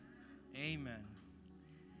Amen.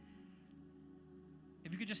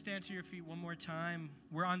 If you could just stand to your feet one more time.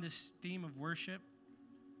 We're on this theme of worship.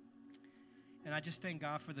 And I just thank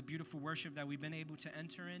God for the beautiful worship that we've been able to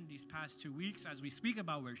enter in these past 2 weeks as we speak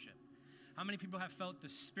about worship. How many people have felt the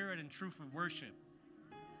spirit and truth of worship?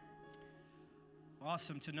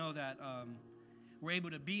 Awesome to know that we're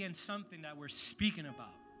able to be in something that we're speaking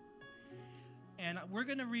about. And we're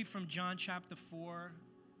going to read from John chapter 4,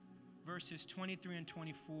 verses 23 and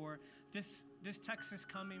 24. This text is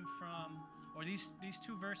coming from, or these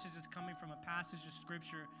two verses is coming from a passage of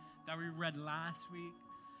scripture that we read last week.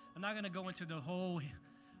 I'm not going to go into the whole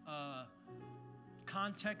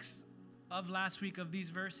context of last week of these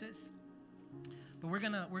verses, but we're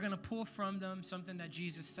gonna pull from them something that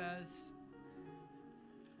Jesus says,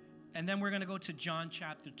 and then we're going to go to John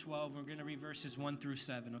chapter 12. We're going to read verses 1 through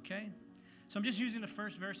 7, okay? So I'm just using the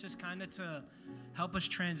first verses kind of to help us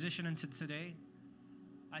transition into today.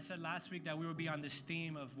 I said last week that we would be on this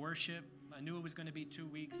theme of worship. I knew it was going to be 2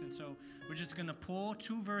 weeks, and so we're just going to pull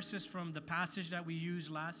two verses from the passage that we used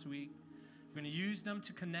last week. We're going to use them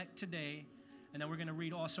to connect today, and then we're going to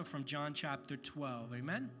read also from John chapter 12.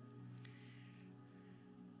 Amen?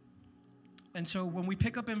 And so when we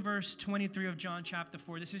pick up in verse 23 of John chapter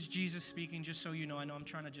 4, this is Jesus speaking, just so you know. I know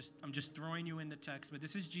I'm just throwing you in the text, but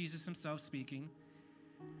this is Jesus himself speaking.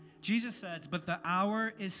 Jesus says, "But the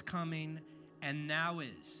hour is coming, and now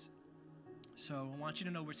is." So I want you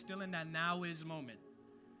to know we're still in that now is moment.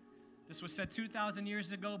 This was said 2,000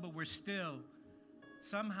 years ago, but we're still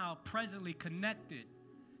somehow presently connected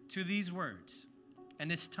to these words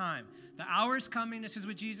and this time. The hour is coming. This is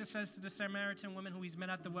what Jesus says to the Samaritan woman who he's met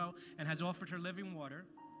at the well and has offered her living water.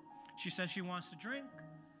 She says she wants to drink,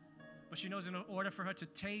 but she knows in order for her to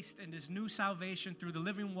taste in this new salvation through the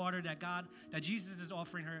living water that Jesus is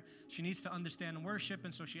offering her, she needs to understand worship.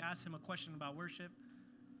 And so she asks him a question about worship.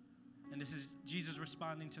 And this is Jesus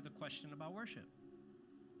responding to the question about worship.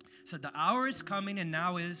 So the hour is coming, and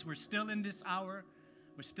now is. We're still in this hour.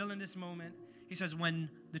 We're still in this moment. He says, when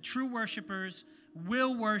the true worshipers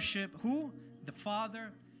will worship who? The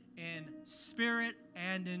Father in spirit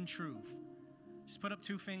and in truth. Just put up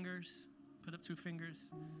two fingers. Put up two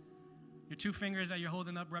fingers. Your two fingers that you're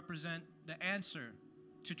holding up represent the answer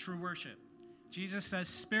to true worship. Jesus says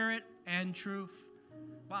spirit and truth.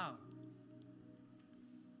 Wow.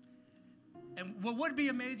 And what would be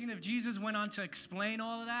amazing if Jesus went on to explain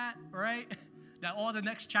all of that, right? That all the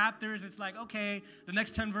next chapters, it's like, okay, the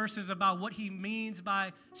next 10 verses about what he means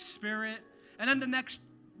by spirit. And then the next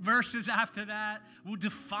verses after that will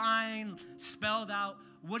define, spelled out,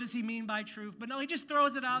 what does he mean by truth? But no, he just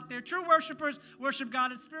throws it out there. True worshipers worship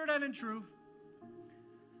God in spirit and in truth.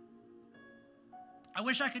 I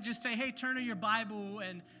wish I could just say, hey, turn to your Bible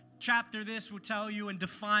and chapter this will tell you and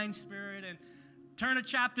define spirit, and turn to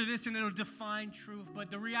chapter this and it'll define truth.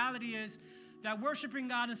 But the reality is that worshiping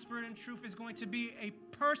God in spirit and truth is going to be a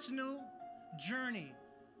personal journey.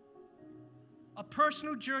 A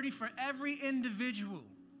personal journey for every individual.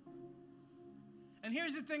 And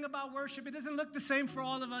here's the thing about worship. It doesn't look the same for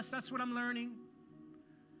all of us. That's what I'm learning.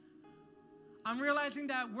 I'm realizing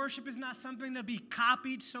that worship is not something to be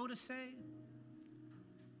copied, so to say.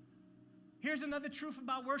 Here's another truth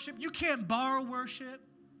about worship. You can't borrow worship.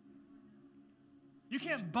 You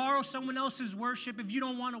can't borrow someone else's worship if you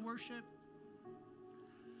don't want to worship.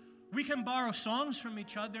 We can borrow songs from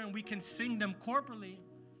each other and we can sing them corporately.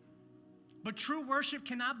 But true worship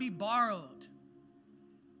cannot be borrowed.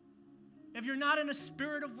 If you're not in a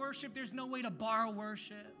spirit of worship, there's no way to borrow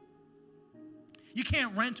worship. You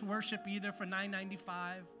can't rent worship either for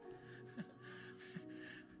 $9.95.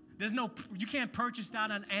 You can't purchase that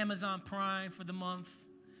on Amazon Prime for the month.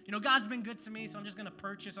 You know, God's been good to me, so I'm just going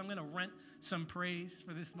to I'm going to rent some praise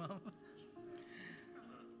for this month.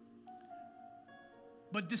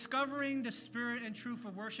 But discovering the spirit and truth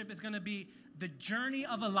of worship is going to be the journey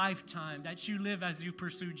of a lifetime that you live as you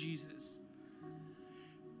pursue Jesus.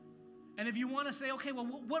 And if you want to say, okay, well,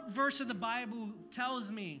 what verse of the Bible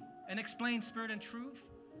tells me and explains spirit and truth?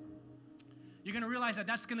 You're going to realize that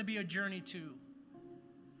that's going to be a journey too.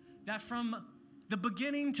 That from the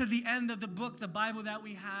beginning to the end of the book, the Bible that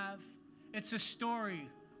we have, it's a story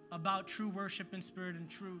about true worship in spirit and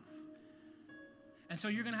truth. And so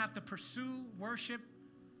you're going to have to pursue worship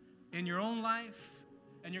in your own life,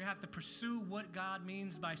 and you're going to have to pursue what God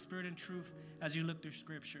means by spirit and truth as you look through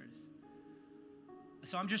scriptures.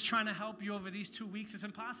 So I'm just trying to help you over these 2 weeks. It's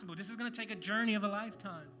impossible. This is going to take a journey of a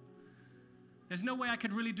lifetime. There's no way I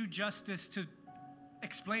could really do justice to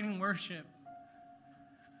explaining worship.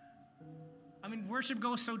 I mean, worship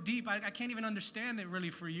goes so deep, I can't even understand it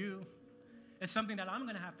really for you. It's something that I'm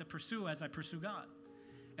going to have to pursue as I pursue God.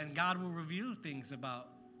 And God will reveal things about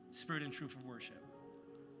spirit and truth of worship.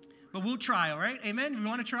 But we'll try, all right? Amen? We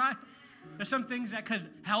want to try? There's some things that could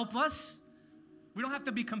help us. We don't have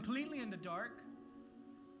to be completely in the dark.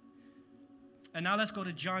 And now let's go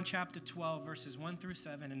to John chapter 12, verses 1 through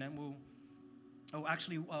 7, and then we'll,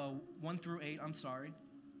 1 through 8, I'm sorry.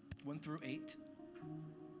 1 through 8.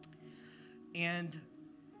 And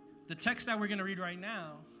the text that we're going to read right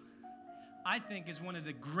now, I think, is one of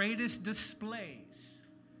the greatest displays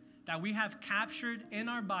that we have captured in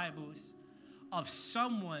our Bibles of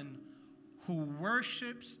someone who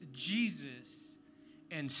worships Jesus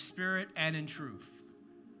in spirit and in truth.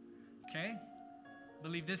 Okay? I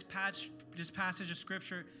believe this passage of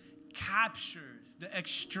Scripture captures the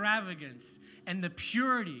extravagance and the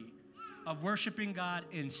purity of worshiping God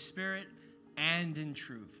in spirit and in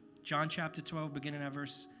truth. John chapter 12, beginning at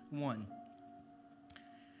verse 1.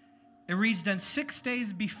 It reads, "Then 6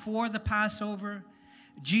 days before the Passover,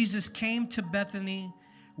 Jesus came to Bethany,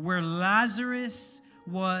 where Lazarus,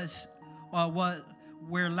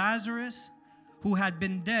 who had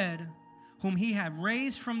been dead, whom he had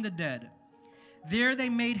raised from the dead. There they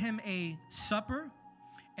made him a supper,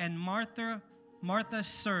 and Martha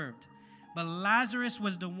served. But Lazarus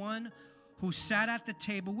was the one who sat at the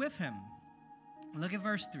table with him." Look at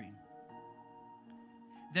verse 3.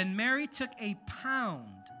 "Then Mary took a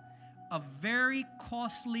pound of very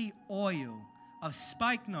costly oil of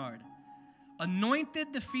spikenard,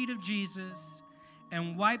 anointed the feet of Jesus,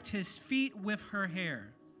 and wiped his feet with her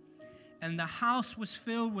hair. And the house was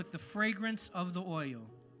filled with the fragrance of the oil.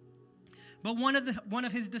 But one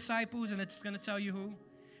of his disciples, and it's going to tell you who,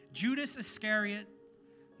 Judas Iscariot."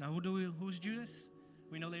 Now, who's Judas?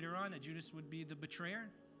 We know later on that Judas would be the betrayer.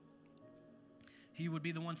 He would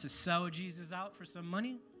be the one to sell Jesus out for some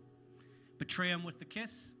money, betray him with the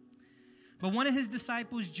kiss. But one of his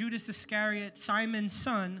disciples, Judas Iscariot, Simon's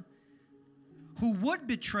son, who would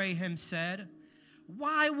betray him, said,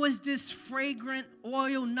 "Why was this fragrant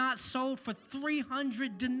oil not sold for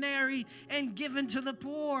 300 denarii and given to the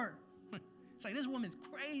poor?" It's like, this woman's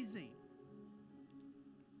crazy.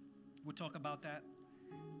 We'll talk about that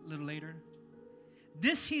a little later.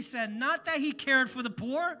 This he said, not that he cared for the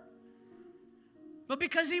poor, but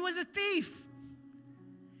because he was a thief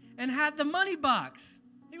and had the money box.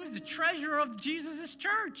 He was the treasurer of Jesus'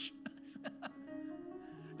 church.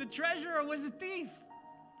 The treasurer was a thief.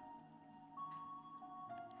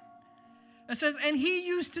 It says, and he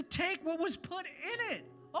used to take what was put in it.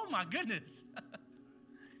 Oh my goodness.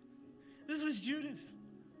 This was Judas.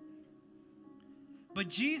 But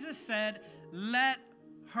Jesus said, "Let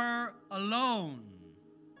her alone.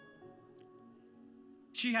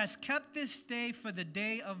 She has kept this day for the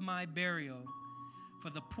day of my burial. For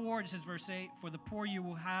the poor," this is verse 8, "for the poor you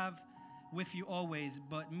will have with you always,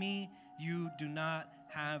 but me you do not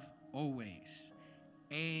have always."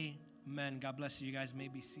 Amen. God bless you. You guys may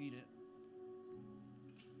be seated.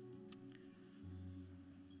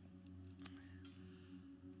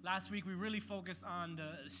 Last week, we really focused on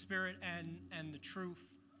the spirit and the truth.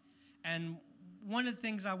 And one of the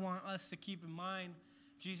things I want us to keep in mind,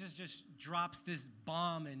 Jesus just drops this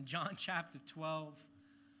bomb in John chapter 12.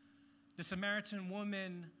 The Samaritan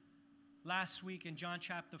woman last week in John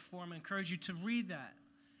chapter 4, I'm going to encourage you to read that.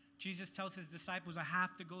 Jesus tells his disciples, "I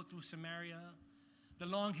have to go through Samaria." The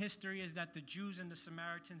long history is that the Jews and the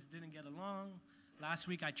Samaritans didn't get along. Last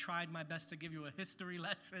week, I tried my best to give you a history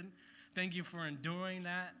lesson. Thank you for enduring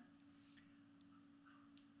that.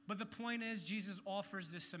 But the point is, Jesus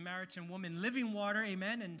offers this Samaritan woman living water,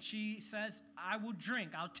 amen, and she says, "I will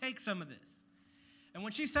drink. I'll take some of this." And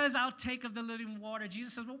when she says, "I'll take of the living water,"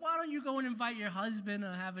 Jesus says, "Well, why don't you go and invite your husband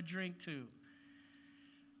and have a drink too?"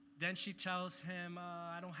 Then she tells him,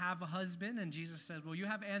 "I don't have a husband." And Jesus says, "Well, you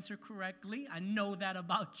have answered correctly. I know that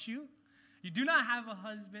about you. You do not have a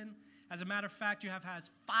husband. As a matter of fact, you have had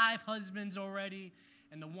 5 husbands already,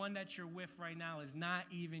 and the one that you're with right now is not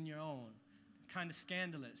even your own." Kind of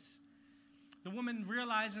scandalous. The woman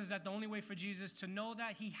realizes that the only way for Jesus to know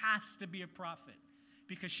that, he has to be a prophet,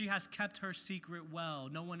 because she has kept her secret well.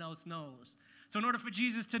 No one else knows. So in order for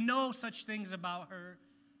Jesus to know such things about her,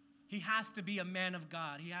 he has to be a man of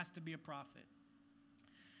God. He has to be a prophet.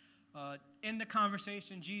 In the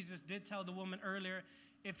conversation, Jesus did tell the woman earlier,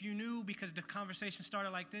 if you knew, because the conversation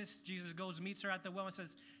started like this, Jesus goes, meets her at the well and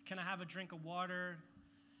says, "Can I have a drink of water?"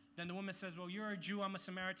 Then the woman says, "Well, you're a Jew, I'm a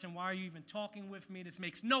Samaritan. Why are you even talking with me? This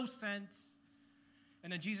makes no sense."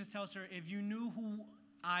 And then Jesus tells her, if you knew who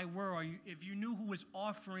I were, or if you knew who was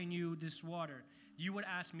offering you this water, you would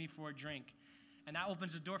ask me for a drink. And that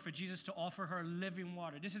opens the door for Jesus to offer her living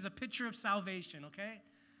water. This is a picture of salvation, okay?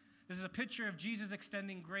 This is a picture of Jesus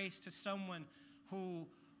extending grace to someone who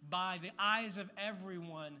by the eyes of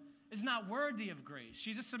everyone is not worthy of grace.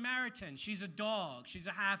 She's a Samaritan. She's a dog. She's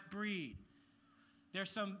a half-breed.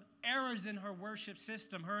 There's some errors in her worship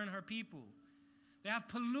system, her and her people. They have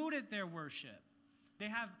polluted their worship. They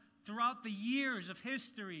have, throughout the years of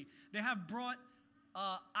history, they have brought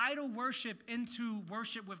idol worship into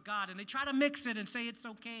worship with God, and they try to mix it and say it's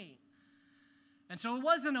okay. And so it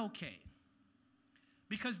wasn't okay,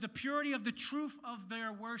 because the purity of the truth of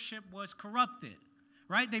their worship was corrupted,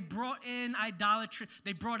 right? They brought in idolatry.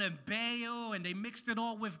 They brought in Baal, and they mixed it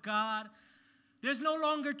all with God. There's no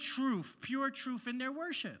longer truth, pure truth in their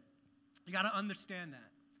worship. You got to understand that.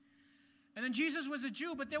 And then Jesus was a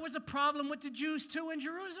Jew, but there was a problem with the Jews too in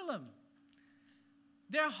Jerusalem.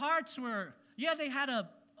 Their hearts were, they had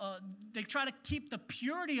they try to keep the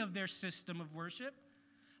purity of their system of worship,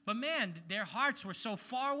 but man, their hearts were so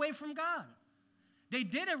far away from God. They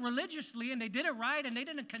did it religiously, and they did it right, and they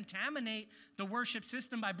didn't contaminate the worship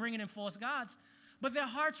system by bringing in false gods, but their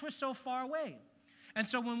hearts were so far away. And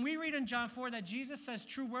so when we read in John 4 that Jesus says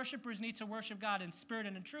true worshipers need to worship God in spirit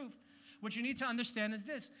and in truth, what you need to understand is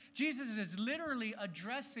this. Jesus is literally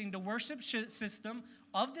addressing the worship system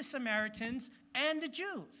of the Samaritans and the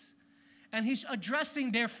Jews. And he's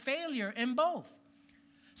addressing their failure in both.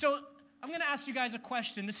 So I'm going to ask you guys a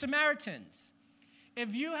question. The Samaritans,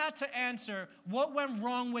 if you had to answer what went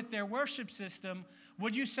wrong with their worship system,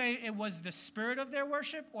 would you say it was the spirit of their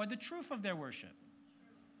worship or the truth of their worship?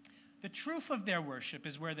 The truth of their worship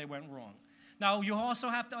is where they went wrong. Now, you also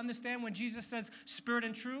have to understand when Jesus says spirit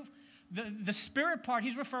and truth, the spirit part,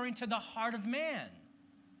 he's referring to the heart of man.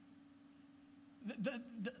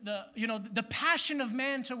 The passion of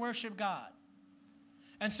man to worship God.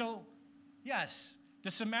 And so, yes,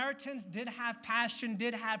 the Samaritans did have passion,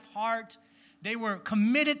 did have heart. They were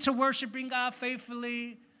committed to worshiping God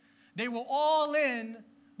faithfully. They were all in,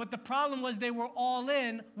 but the problem was they were all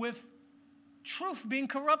in with truth being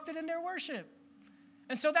corrupted in their worship.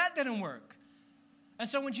 And so that didn't work. And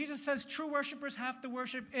so when Jesus says true worshipers have to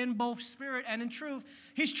worship in both spirit and in truth,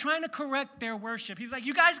 he's trying to correct their worship. He's like,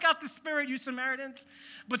 you guys got the spirit, you Samaritans,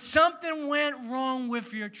 but something went wrong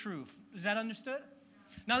with your truth. Is that understood?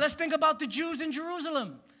 Now let's think about the Jews in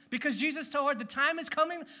Jerusalem. Because Jesus told her the time is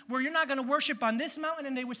coming where you're not going to worship on this mountain,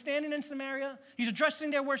 and they were standing in Samaria. He's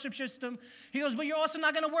addressing their worship system. He goes, but you're also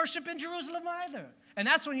not going to worship in Jerusalem either. And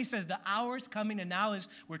that's when he says the hour is coming, and now is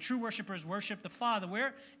where true worshipers worship the Father.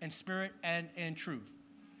 Where? In spirit and in truth.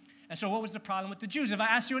 And so what was the problem with the Jews? If I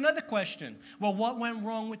ask you another question, well, what went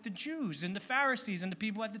wrong with the Jews and the Pharisees and the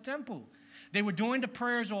people at the temple? They were doing the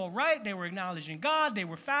prayers all right. They were acknowledging God. They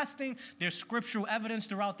were fasting. There's scriptural evidence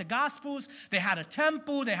throughout the Gospels. They had a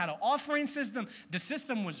temple. They had an offering system. The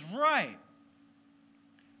system was right.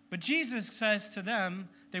 But Jesus says to them,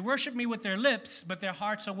 they worship me with their lips, but their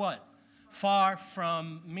hearts are what? Far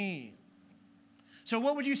from me. So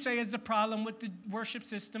what would you say is the problem with the worship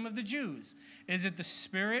system of the Jews? Is it the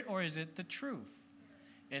spirit or is it the truth?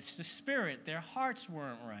 It's the spirit. Their hearts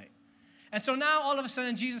weren't right. And so now all of a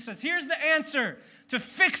sudden Jesus says, here's the answer to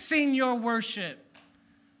fixing your worship.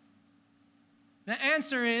 The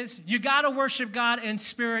answer is you got to worship God in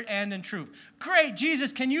spirit and in truth. Great,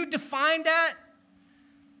 Jesus, can you define that?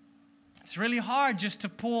 It's really hard just to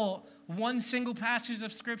pull one single passage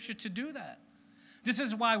of Scripture to do that. This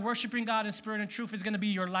is why worshiping God in spirit and truth is going to be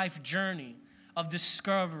your life journey of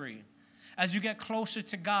discovery. As you get closer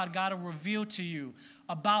to God, God will reveal to you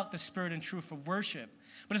about the spirit and truth of worship.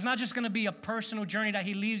 But it's not just going to be a personal journey that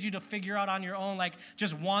he leaves you to figure out on your own, like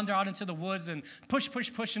just wander out into the woods and push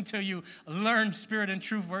until you learn spirit and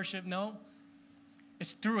truth worship. No.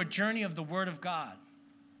 It's through a journey of the Word of God.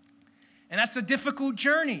 And that's a difficult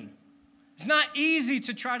journey. It's not easy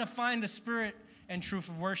to try to find the spirit and truth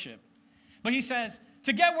of worship. But he says,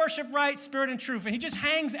 to get worship right, spirit and truth. And he just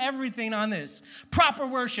hangs everything on this. Proper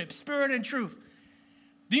worship, spirit and truth.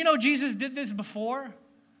 Do you know Jesus did this before?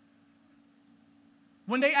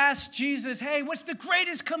 When they asked Jesus, hey, what's the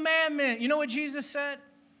greatest commandment? You know what Jesus said?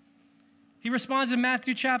 He responds in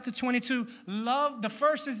Matthew chapter 22, the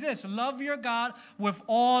first is this, love your God with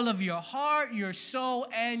all of your heart, your soul,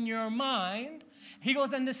 and your mind. He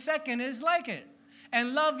goes, and the second is like it.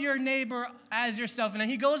 And love your neighbor as yourself. And then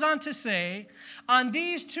he goes on to say, on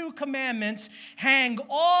these two commandments hang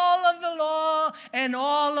all of the law and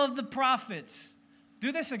all of the prophets.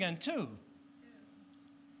 Do this again, too.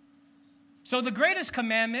 So the greatest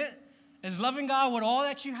commandment is loving God with all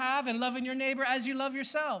that you have and loving your neighbor as you love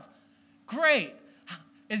yourself. Great.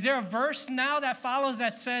 Is there a verse now that follows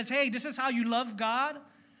that says, hey, this is how you love God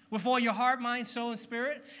with all your heart, mind, soul, and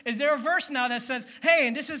spirit? Is there a verse now that says, hey,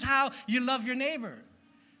 and this is how you love your neighbor?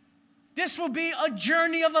 This will be a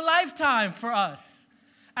journey of a lifetime for us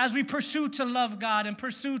as we pursue to love God and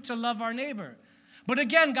pursue to love our neighbor. But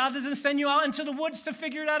again, God doesn't send you out into the woods to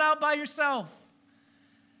figure that out by yourself.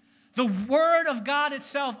 The Word of God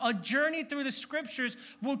itself, a journey through the Scriptures,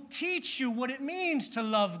 will teach you what it means to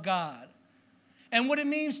love God and what it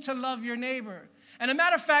means to love your neighbor. And a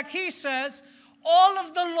matter of fact, he says, all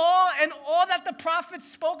of the law and all that the prophets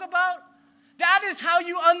spoke about, that is how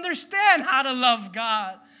you understand how to love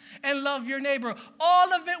God and love your neighbor.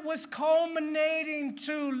 All of it was culminating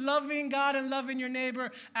to loving God and loving your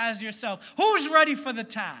neighbor as yourself. Who's ready for the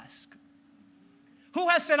task? Who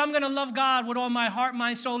has said, I'm going to love God with all my heart,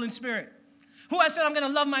 mind, soul, and spirit? Who has said, I'm going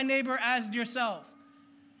to love my neighbor as yourself?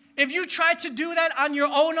 If you try to do that on your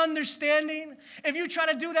own understanding, if you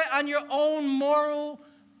try to do that on your own moral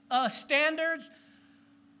standards,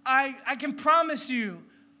 I can promise you,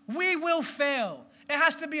 we will fail. It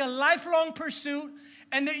has to be a lifelong pursuit,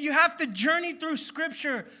 and that you have to journey through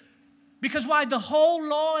Scripture. Because why? The whole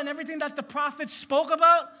law and everything that the prophets spoke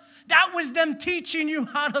about, that was them teaching you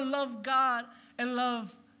how to love God and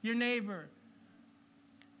love your neighbor.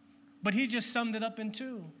 But he just summed it up in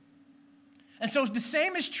two. And so the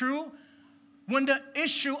same is true when the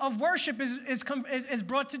issue of worship is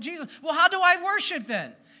brought to Jesus. Well, how do I worship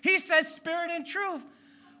then? He says spirit and truth.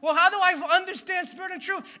 Well, how do I understand spirit and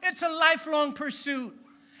truth? It's a lifelong pursuit.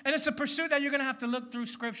 And it's a pursuit that you're going to have to look through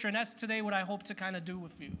Scripture. And that's today what I hope to kind of do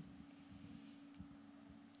with you.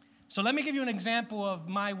 So let me give you an example of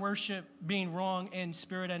my worship being wrong in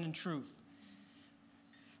spirit and in truth.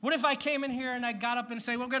 What if I came in here and I got up and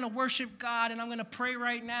say, we're going to worship God and I'm going to pray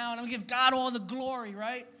right now and I'm going to give God all the glory,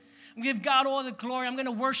 right? I'm going to give God all the glory. I'm going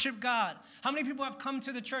to worship God. How many people have come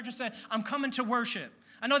to the church and said, I'm coming to worship?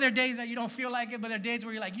 I know there are days that you don't feel like it, but there are days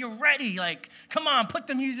where you're like, you're ready. Like, come on, put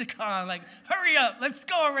the music on. Like, hurry up. Let's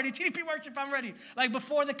go already. TDP worship, I'm ready. Like,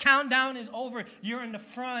 before the countdown is over, you're in the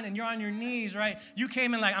front and you're on your knees, right? You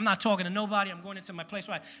came in like, I'm not talking to nobody. I'm going into my place,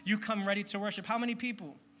 right? You come ready to worship. How many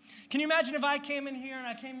people? Can you imagine if I came in here and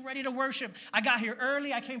I came ready to worship? I got here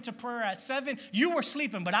early. I came to prayer at 7. You were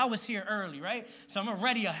sleeping, but I was here early, right? So I'm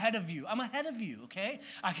already ahead of you. I'm ahead of you, okay?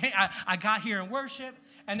 I got here in worship.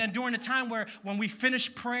 And then during the time when we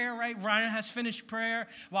finish prayer, right? Ryan has finished prayer.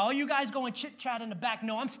 While all you guys go and chit-chat in the back,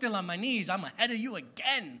 no, I'm still on my knees. I'm ahead of you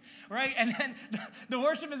again, right? And then the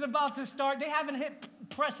worship is about to start. They haven't hit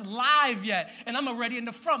press live yet. And I'm already in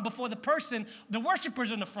the front before the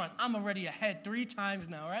worshiper's in the front. I'm already ahead 3 times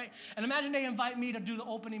now, right? And imagine they invite me to do the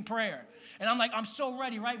opening prayer. And I'm like, I'm so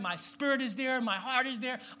ready, right? My spirit is there. My heart is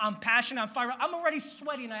there. I'm passionate. I'm fired up. I'm already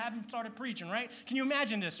sweating. I haven't started preaching, right? Can you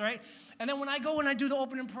imagine this, right? And then when I go and I do the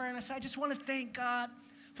opening prayer and I say, I just want to thank God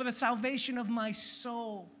for the salvation of my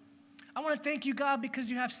soul. I want to thank you, God,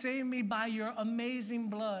 because you have saved me by your amazing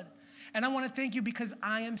blood. And I want to thank you because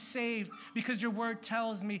I am saved, because your word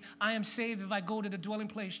tells me I am saved if I go to the Dwelling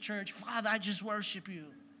Place Church. Father, I just worship you.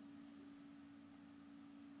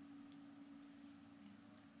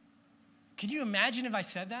 Can you imagine if I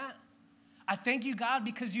said that? I thank you, God,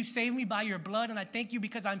 because you saved me by your blood, and I thank you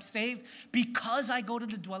because I'm saved because I go to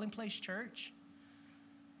the Dwelling Place Church.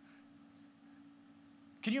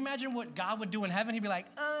 Can you imagine what God would do in heaven? He'd be like,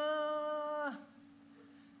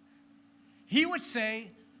 He would say,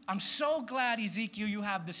 I'm so glad, Ezekiel, you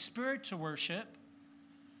have the spirit to worship,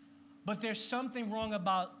 but there's something wrong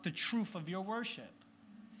about the truth of your worship.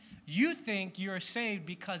 You think you're saved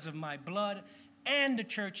because of my blood and the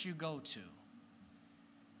church you go to.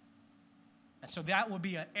 And so that would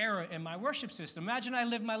be an error in my worship system. Imagine I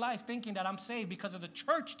live my life thinking that I'm saved because of the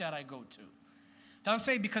church that I go to. That I'm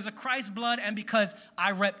saved because of Christ's blood and because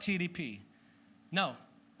I rep TDP. No,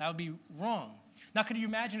 that would be wrong. Now, could you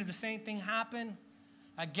imagine if the same thing happened?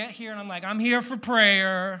 I get here and I'm like, I'm here for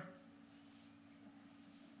prayer.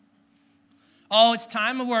 Oh, it's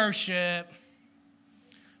time to worship.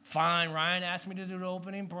 Fine, Ryan asked me to do the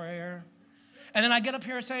opening prayer. And then I get up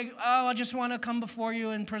here and say, oh, I just want to come before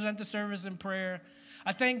you and present the service in prayer.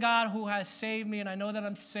 I thank God who has saved me, and I know that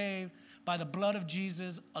I'm saved by the blood of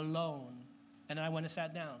Jesus alone. And then I went and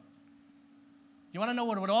sat down. You want to know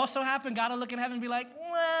what would also happen? God will look in heaven and be like,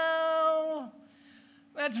 well,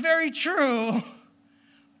 that's very true,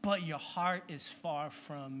 but your heart is far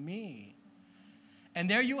from me. And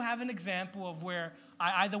there you have an example of where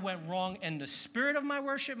I either went wrong in the spirit of my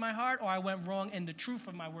worship, my heart, or I went wrong in the truth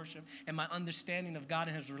of my worship and my understanding of God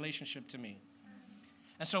and his relationship to me.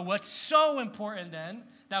 And so what's so important then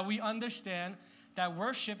that we understand that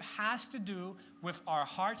worship has to do with our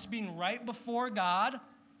hearts being right before God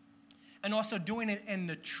and also doing it in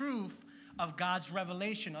the truth of God's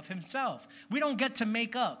revelation of himself. We don't get to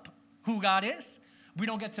make up who God is. We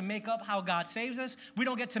don't get to make up how God saves us. We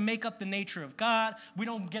don't get to make up the nature of God. We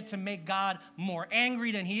don't get to make God more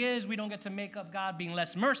angry than he is. We don't get to make up God being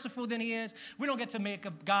less merciful than he is. We don't get to make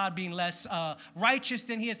up God being less righteous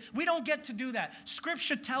than he is. We don't get to do that.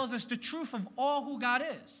 Scripture tells us the truth of all who God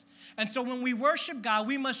is. And so when we worship God,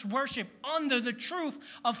 we must worship under the truth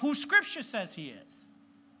of who Scripture says he is.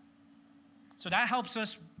 So that helps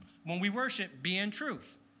us when we worship be in truth.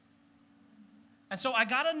 And so I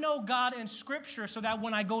got to know God in Scripture so that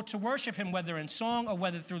when I go to worship him, whether in song or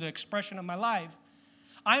whether through the expression of my life,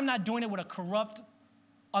 I'm not doing it with a corrupt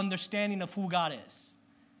understanding of who God is.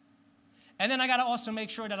 And then I got to also make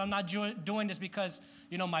sure that I'm not doing this because,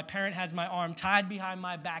 my parent has my arm tied behind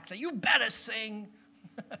my back. Say, you better sing.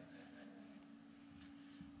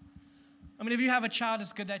 I mean, if you have a child,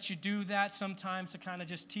 it's good that you do that sometimes to kind of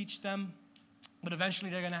just teach them. But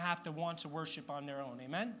eventually they're going to have to want to worship on their own.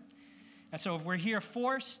 Amen? And so if we're here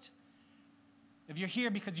forced, if you're here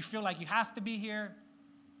because you feel like you have to be here,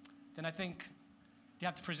 then I think you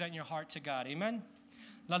have to present your heart to God. Amen?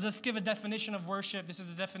 Now let's give a definition of worship. This is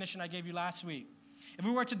the definition I gave you last week. If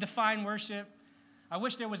we were to define worship, I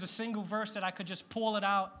wish there was a single verse that I could just pull it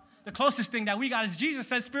out. The closest thing that we got is Jesus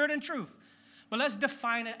says spirit and truth. But let's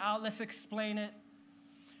define it out. Let's explain it.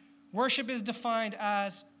 Worship is defined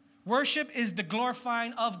as worship is the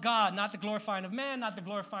glorifying of God, not the glorifying of man, not the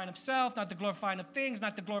glorifying of self, not the glorifying of things,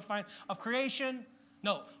 not the glorifying of creation.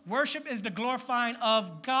 No, worship is the glorifying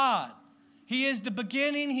of God. He is the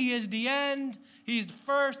beginning, he is the end, he's the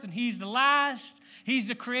first and he's the last. He's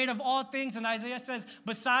the creator of all things. And Isaiah says,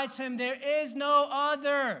 besides him, there is no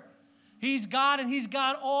other. He's God and he's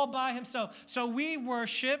God all by himself. So we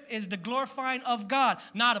worship is the glorifying of God.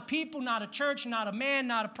 Not a people, not a church, not a man,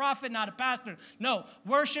 not a prophet, not a pastor. No,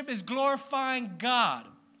 worship is glorifying God.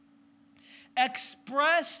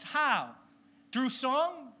 Expressed how? Through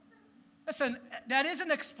song? That is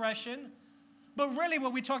an expression. But really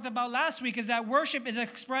what we talked about last week is that worship is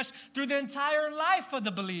expressed through the entire life of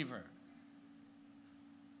the believer.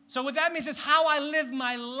 So what that means is how I live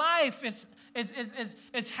my life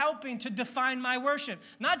is helping to define my worship.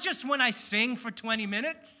 Not just when I sing for 20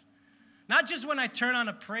 minutes. Not just when I turn on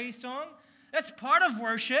a praise song. That's part of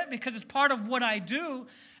worship because it's part of what I do.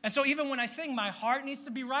 And so even when I sing, my heart needs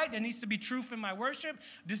to be right. There needs to be truth in my worship.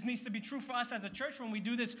 This needs to be true for us as a church when we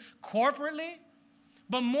do this corporately.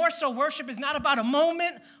 But more so, worship is not about a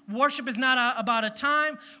moment. Worship is not about a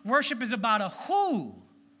time. Worship is about a who.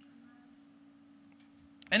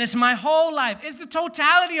 And it's my whole life. It's the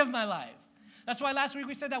totality of my life. That's why last week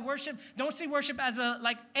we said that worship, don't see worship as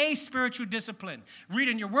a spiritual discipline.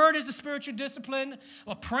 Reading your word is a spiritual discipline,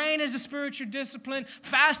 or praying is a spiritual discipline,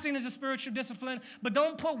 fasting is a spiritual discipline, but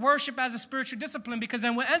don't put worship as a spiritual discipline because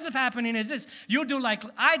then what ends up happening is this. You'll do like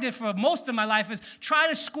I did for most of my life is try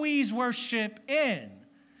to squeeze worship in.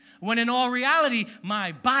 When in all reality,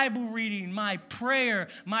 my Bible reading, my prayer,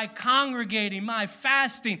 my congregating, my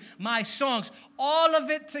fasting, my songs, all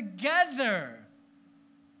of it together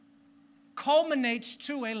culminates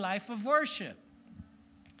to a life of worship.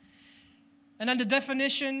 And then the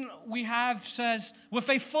definition we have says, with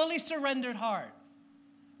a fully surrendered heart.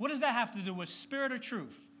 What does that have to do with spirit or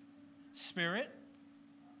truth? Spirit.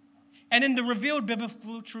 And in the revealed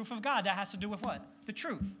biblical truth of God, that has to do with what? The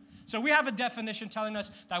truth. So we have a definition telling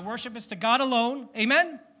us that worship is to God alone.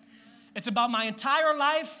 Amen? It's about my entire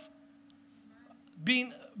life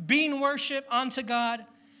being worship unto God,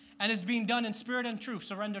 and it's being done in spirit and truth,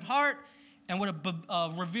 surrendered heart, and with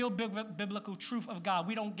a revealed biblical truth of God.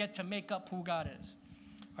 We don't get to make up who God is.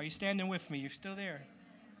 Are you standing with me? You're still there.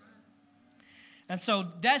 And so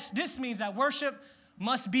this means that worship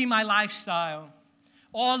must be my lifestyle.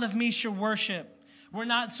 All of me should worship. We're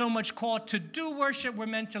not so much called to do worship, we're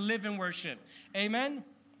meant to live in worship. Amen?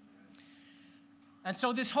 And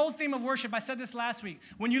so this whole theme of worship, I said this last week.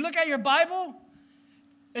 When you look at your Bible,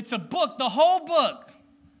 it's a book, the whole book.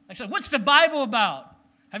 I said, what's the Bible about?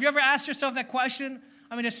 Have you ever asked yourself that question?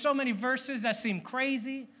 I mean, there's so many verses that seem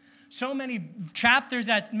crazy, so many chapters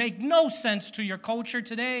that make no sense to your culture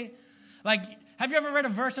today. Like, have you ever read a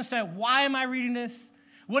verse and said, why am I reading this?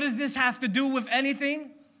 What does this have to do with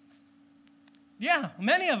anything? Yeah,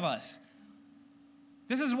 many of us.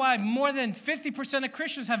 This is why more than 50% of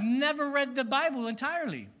Christians have never read the Bible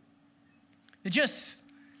entirely. It's just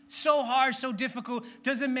so hard, so difficult,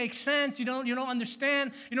 doesn't make sense, you don't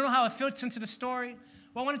understand, you don't know how it fits into the story.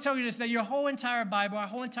 Well, I want to tell you this, that your whole entire Bible, our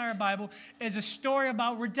whole entire Bible is a story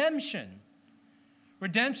about redemption.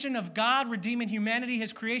 Redemption of God redeeming humanity,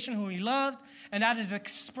 his creation, whom he loved, and that is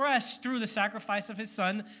expressed through the sacrifice of his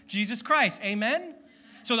son, Jesus Christ. Amen?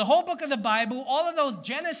 So the whole book of the Bible, all of those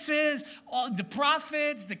Genesis, all the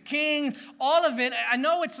prophets, the kings, all of it, I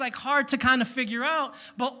know it's like hard to kind of figure out,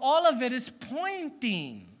 but all of it is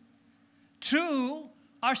pointing to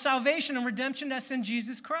our salvation and redemption that's in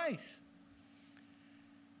Jesus Christ.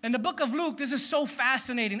 In the book of Luke, this is so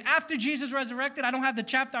fascinating. After Jesus resurrected, I don't have the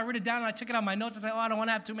chapter. I wrote it down and I took it out my notes. I said, I don't want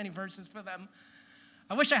to have too many verses for them.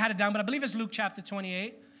 I wish I had it down, but I believe it's Luke chapter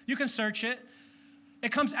 28. You can search it.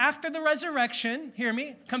 It comes after the resurrection. Hear me.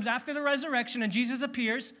 It comes after the resurrection, and Jesus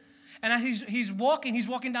appears. And he's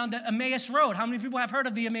walking down the Emmaus Road. How many people have heard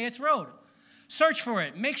of the Emmaus Road? Search for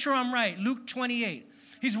it. Make sure I'm right. Luke 28.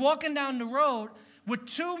 He's walking down the road with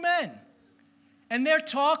two men. And they're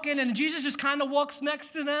talking, and Jesus just kind of walks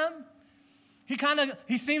next to them.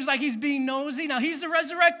 He seems like he's being nosy. Now, he's the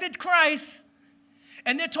resurrected Christ.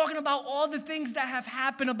 And they're talking about all the things that have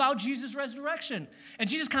happened about Jesus' resurrection. And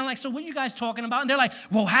Jesus kind of like, so what are you guys talking about? And they're like,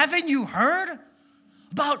 well, haven't you heard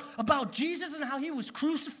about Jesus and how he was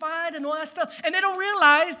crucified and all that stuff? And they don't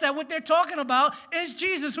realize that what they're talking about is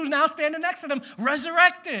Jesus, who's now standing next to them,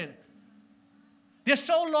 resurrected. They're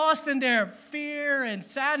so lost in their fear and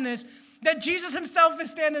sadness that Jesus himself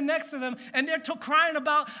is standing next to them, and they're crying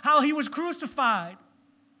about how he was crucified.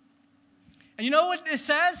 And you know what it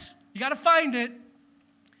says? You got to find it.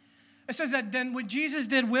 It says that then what Jesus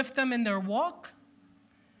did with them in their walk,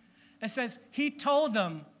 it says he told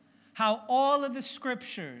them how all of the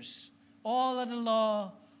scriptures, all of the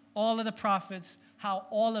law, all of the prophets, how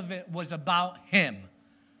all of it was about him.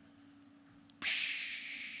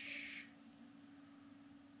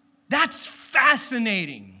 That's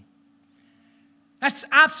fascinating. That's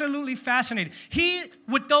absolutely fascinating. He,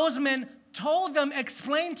 with those men, told them,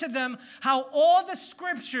 explained to them how all the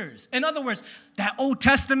scriptures, in other words, that Old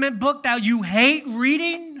Testament book that you hate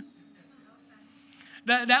reading,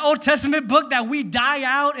 that Old Testament book that we die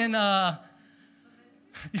out in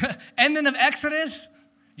ending of Exodus,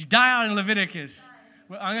 you die out in Leviticus.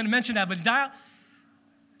 Well, I'm going to mention that, but die out.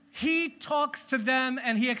 He talks to them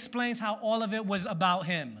and he explains how all of it was about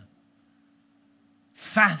him.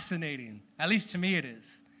 Fascinating. At least to me it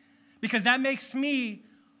is. Because that makes me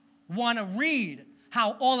want to read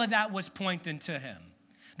how all of that was pointing to him.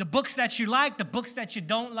 The books that you like, the books that you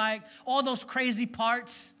don't like, all those crazy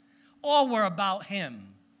parts, all were about him.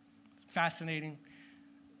 Fascinating.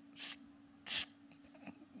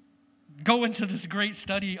 Go into this great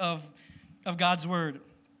study of God's word.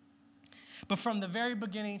 But from the very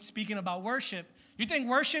beginning, speaking about worship, you think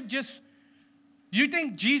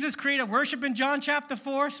Jesus created worship in John chapter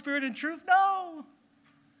 4, spirit and truth? No.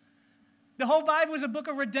 The whole Bible is a book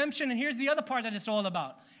of redemption, and here's the other part that it's all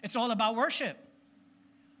about. It's all about worship.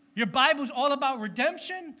 Your Bible is all about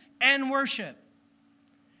redemption and worship.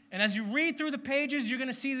 And as you read through the pages, you're going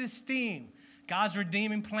to see this theme. God's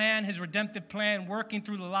redeeming plan, his redemptive plan, working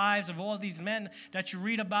through the lives of all these men that you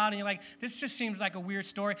read about, and you're like, this just seems like a weird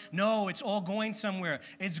story. No, it's all going somewhere.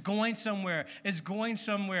 It's going somewhere. It's going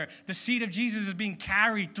somewhere. The seed of Jesus is being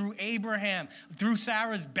carried through Abraham, through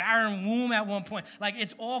Sarah's barren womb at one point. Like,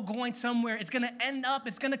 it's all going somewhere. It's going to end up.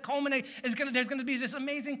 It's going to culminate. There's going to be this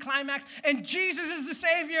amazing climax, and Jesus is the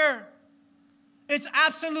Savior. It's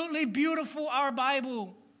absolutely beautiful, our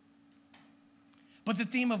Bible. But the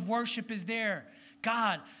theme of worship is there.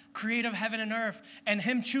 God, creator of heaven and earth, and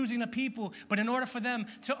him choosing a people. But in order for them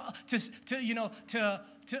to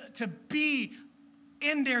be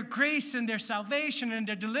in their grace and their salvation and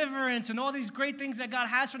their deliverance and all these great things that God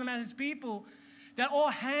has for them as his people, that all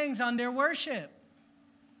hangs on their worship.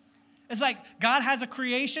 It's like God has a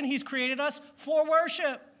creation. He's created us for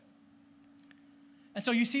worship. And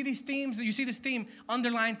so you see these themes, you see this theme,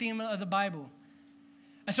 underlying theme of the Bible.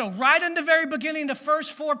 And so right in the very beginning,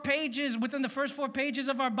 within the first 4 pages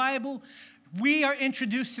of our Bible, we are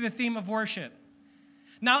introduced to the theme of worship.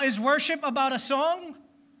 Now, is worship about a song?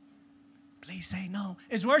 Please say no.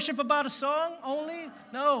 Is worship about a song only?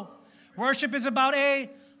 No. Worship is about a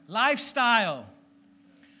lifestyle.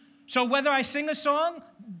 So whether I sing a song,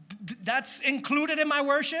 that's included in my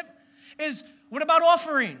worship. What about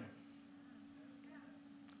offering?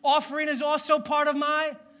 Offering is also part of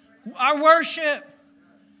our worship.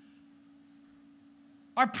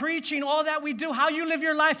 Our preaching, all that we do, how you live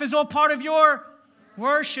your life is all part of your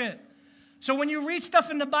worship. So when you read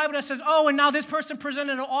stuff in the Bible that says, oh, and now this person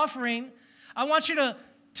presented an offering, I want you to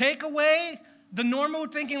take away the normal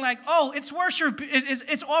thinking like, oh, it's worship,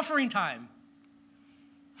 it's offering time.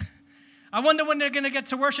 I wonder when they're going to get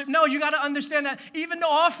to worship. No, you got to understand that even the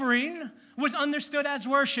offering was understood as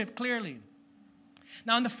worship, clearly.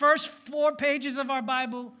 Now, in the first 4 pages of our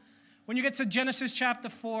Bible, when you get to Genesis chapter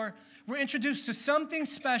 4, we're introduced to something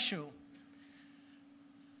special.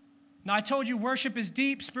 Now, I told you worship is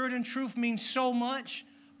deep. Spirit and truth means so much.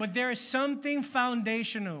 But there is something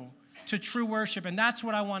foundational to true worship, and that's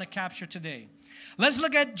what I want to capture today. Let's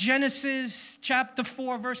look at Genesis chapter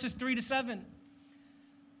 4, verses 3 to 7.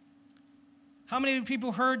 How many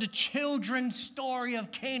people heard the children's story of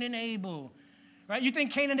Cain and Abel? Right? You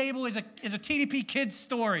think Cain and Abel is a TDP Kids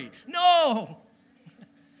story. No!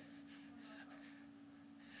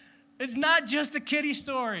 It's not just a kiddie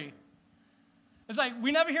story. It's like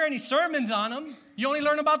we never hear any sermons on them. You only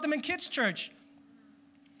learn about them in kids' church.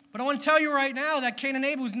 But I want to tell you right now that Cain and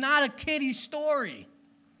Abel is not a kiddie story.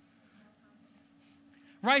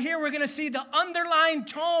 Right here, we're going to see the underlying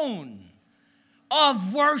tone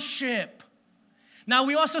of worship. Now,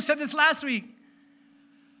 we also said this last week.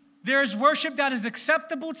 There's worship that is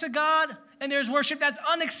acceptable to God, and there's worship that's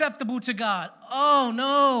unacceptable to God. Oh,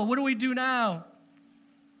 no. What do we do now?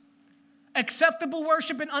 Acceptable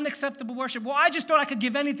worship and unacceptable worship. Well, I just thought I could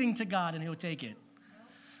give anything to God, and he'll take it.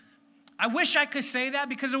 I wish I could say that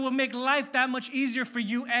because it will make life that much easier for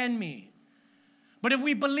you and me. But if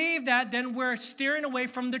we believe that, then we're steering away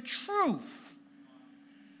from the truth.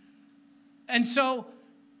 And so,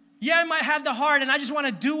 yeah, I might have the heart and I just want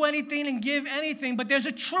to do anything and give anything, but there's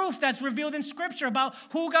a truth that's revealed in Scripture about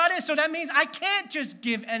who God is. So that means I can't just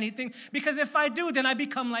give anything, because if I do, then I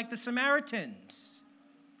become like the Samaritans.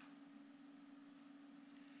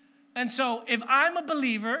 And so if I'm a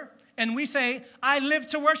believer, and we say, I live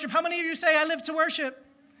to worship. How many of you say, I live to worship?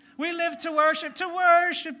 We live to worship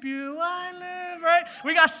you, I live, right?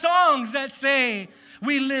 We got songs that say,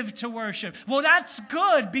 we live to worship. Well, that's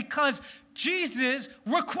good because Jesus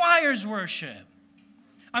requires worship.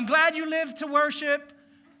 I'm glad you live to worship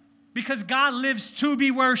because God lives to be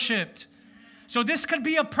worshiped. So this could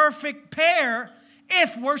be a perfect pair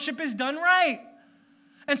if worship is done right.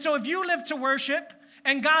 And so if you live to worship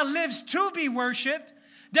and God lives to be worshiped,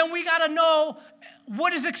 then we got to know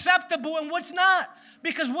what is acceptable and what's not.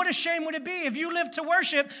 Because what a shame would it be if you lived to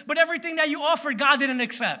worship, but everything that you offered, God didn't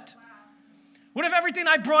accept? What if everything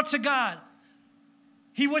I brought to God,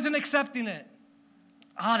 he wasn't accepting it?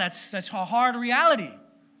 That's a hard reality.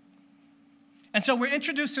 And so we're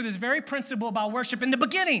introduced to this very principle about worship in the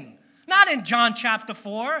beginning. Not in John chapter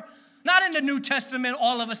 4. Not in the New Testament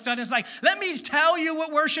all of a sudden. It's like, let me tell you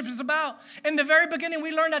what worship is about. In the very beginning, we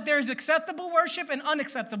learned that there is acceptable worship and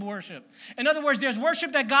unacceptable worship. In other words, there's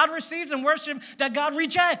worship that God receives and worship that God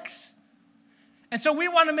rejects. And so we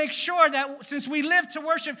want to make sure that since we live to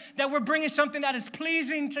worship, that we're bringing something that is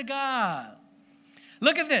pleasing to God.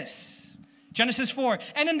 Look at this. Genesis 4.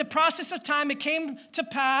 And in the process of time, it came to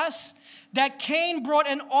pass that Cain brought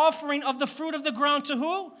an offering of the fruit of the ground to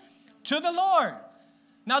who? To the Lord.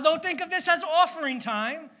 Now, don't think of this as offering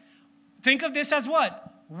time. Think of this as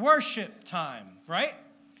what? Worship time, right?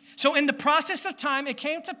 So in the process of time, it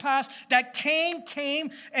came to pass that Cain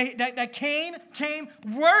came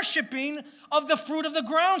worshiping of the fruit of the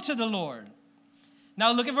ground to the Lord.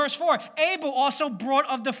 Now look at verse 4. Abel also brought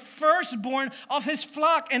of the firstborn of his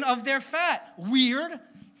flock and of their fat. Weird,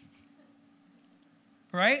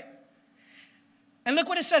 right? And look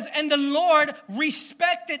what it says. And the Lord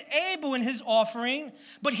respected Abel in his offering,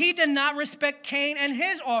 but he did not respect Cain and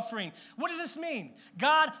his offering. What does this mean?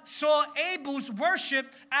 God saw Abel's worship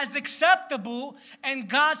as acceptable, and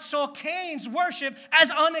God saw Cain's worship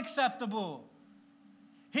as unacceptable.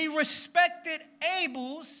 He respected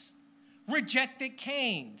Abel's, rejected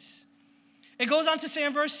Cain's. It goes on to say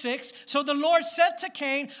in verse 6, so the Lord said to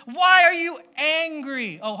Cain, why are you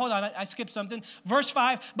angry? Oh, hold on, I skipped something. Verse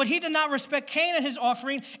 5, but he did not respect Cain and his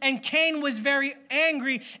offering, and Cain was very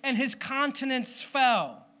angry, and his countenance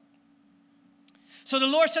fell. So the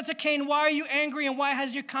Lord said to Cain, why are you angry, and why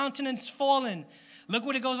has your countenance fallen? Look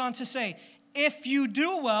what it goes on to say. If you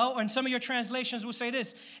do well, or in some of your translations will say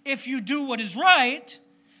this, if you do what is right,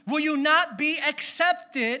 will you not be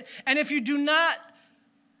accepted? And if you do not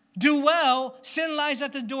do well, sin lies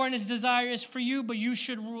at the door and its desire is for you, but you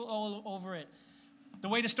should rule all over it. The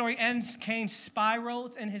way the story ends, Cain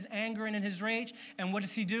spirals in his anger and in his rage. And what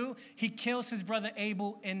does he do? He kills his brother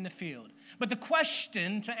Abel in the field. But the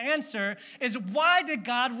question to answer is, why did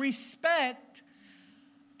God respect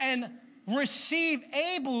and receive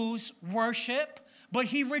Abel's worship, but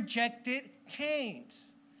he rejected Cain's?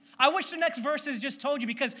 I wish the next verses just told you,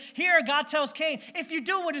 because here God tells Cain, if you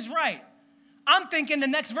do what is right. I'm thinking the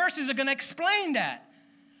next verses are going to explain that.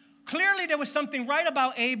 Clearly, there was something right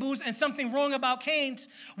about Abel's and something wrong about Cain's.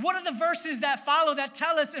 What are the verses that follow that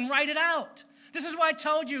tell us and write it out? This is why I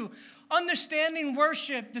told you, Understanding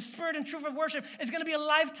worship, the spirit and truth of worship, is going to be a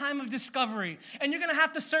lifetime of discovery. And you're going to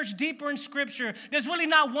have to search deeper in Scripture. There's really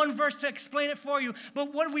not one verse to explain it for you.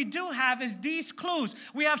 But what we do have is these clues.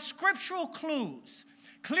 We have scriptural clues.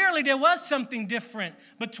 Clearly, there was something different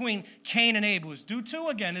between Cain and Abel. Due to,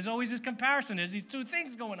 again, there's always this comparison. There's these two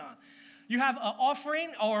things going on. You have an offering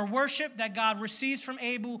or worship that God receives from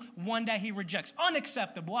Abel, one that he rejects.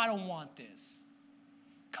 Unacceptable. I don't want this.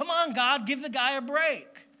 Come on, God, give the guy a break.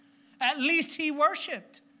 At least he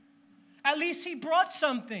worshiped. At least he brought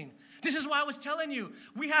something. This is why I was telling you,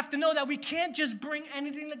 we have to know that we can't just bring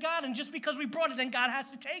anything to God, and just because we brought it, then God has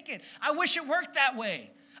to take it. I wish it worked that way.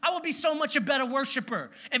 I would be so much a better worshiper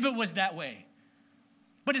if it was that way.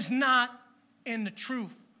 But it's not in the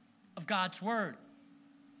truth of God's word.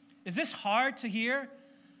 Is this hard to hear?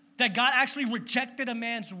 That God actually rejected a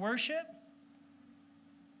man's worship?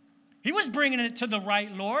 He was bringing it to the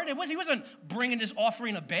right Lord. He wasn't bringing this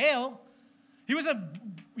offering of Baal. He wasn't,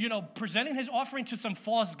 presenting his offering to some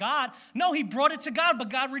false god. No, he brought it to God, but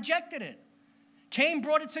God rejected it. Cain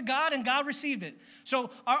brought it to God, and God received it. So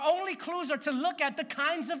our only clues are to look at the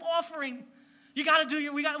kinds of offering. You got to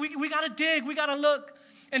do. We got to dig. We got to look.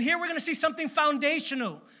 And here we're going to see something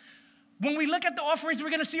foundational. When we look at the offerings, we're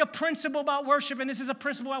going to see a principle about worship, and this is a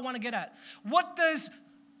principle I want to get at. What does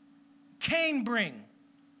Cain bring?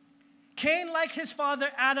 Cain, like his father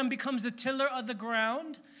Adam, becomes a tiller of the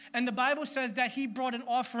ground, and the Bible says that he brought an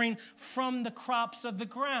offering from the crops of the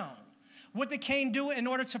ground. What did Cain do in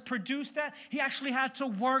order to produce that? He actually had to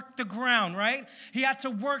work the ground, right? He had to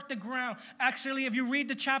work the ground. Actually, if you read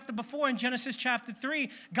the chapter before in Genesis chapter 3,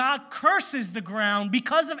 God curses the ground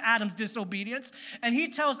because of Adam's disobedience. And he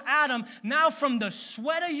tells Adam, now from the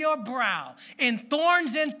sweat of your brow, in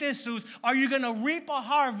thorns and thistles, are you going to reap a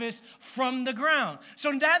harvest from the ground.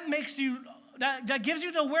 So that makes you... That gives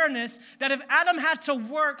you the awareness that if Adam had to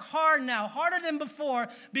work hard now, harder than before,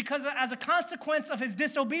 because as a consequence of his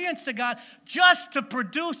disobedience to God, just to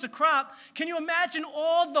produce a crop, can you imagine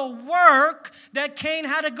all the work that Cain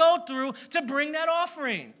had to go through to bring that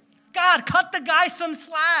offering? God, cut the guy some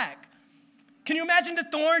slack. Can you imagine the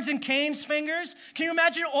thorns in Cain's fingers? Can you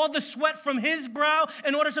imagine all the sweat from his brow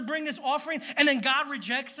in order to bring this offering, and then God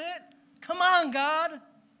rejects it? Come on, God.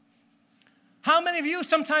 How many of you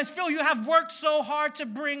sometimes feel you have worked so hard to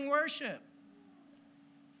bring worship?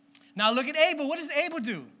 Now look at Abel. What does Abel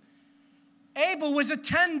do? Abel was a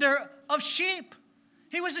tender of sheep.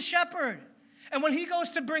 He was a shepherd. And when he goes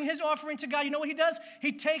to bring his offering to God, you know what he does?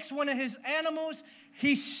 He takes one of his animals,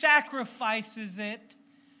 he sacrifices it,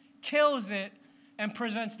 kills it, and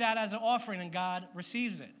presents that as an offering, and God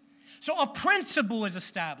receives it. So a principle is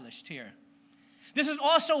established here. This is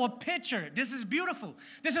also a picture. This is beautiful.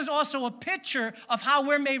 This is also a picture of how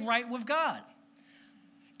we're made right with God.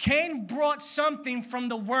 Cain brought something from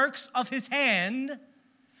the works of his hand.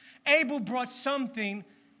 Abel brought something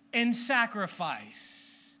in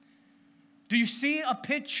sacrifice. Do you see a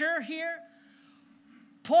picture here?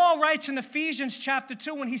 Paul writes in Ephesians chapter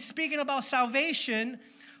 2, when he's speaking about salvation,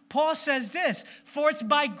 Paul says this, for it's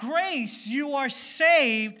by grace you are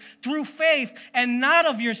saved through faith, and not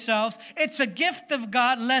of yourselves. It's a gift of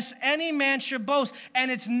God, lest any man should boast,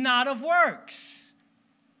 and it's not of works.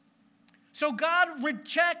 So God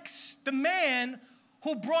rejects the man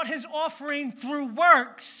who brought his offering through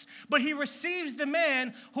works, but he receives the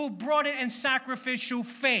man who brought it in sacrificial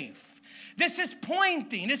faith. This is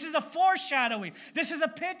pointing. This is a foreshadowing. This is a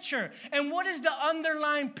picture. And what is the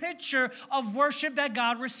underlying picture of worship that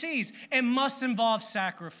God receives? It must involve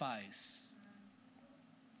sacrifice.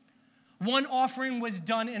 One offering was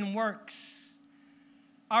done in works.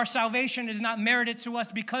 Our salvation is not merited to us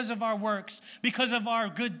because of our works, because of our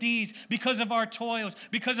good deeds, because of our toils,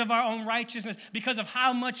 because of our own righteousness, because of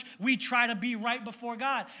how much we try to be right before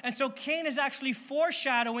God. And so Cain is actually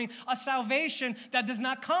foreshadowing a salvation that does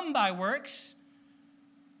not come by works,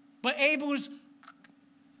 but Abel's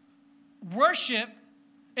worship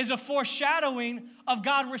is a foreshadowing of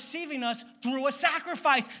God receiving us through a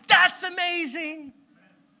sacrifice. That's amazing.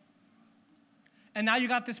 And now you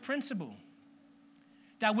got this principle.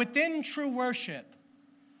 That within true worship,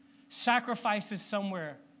 sacrifice is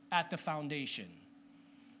somewhere at the foundation.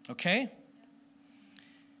 Okay?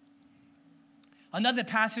 Another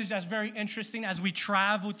passage that's very interesting as we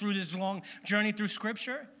travel through this long journey through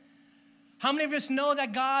Scripture. How many of us know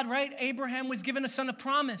that God, right? Abraham was given a son of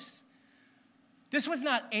promise. This was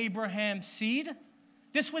not Abraham's seed.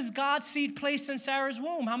 This was God's seed placed in Sarah's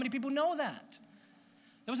womb. How many people know that?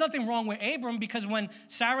 There was nothing wrong with Abram because when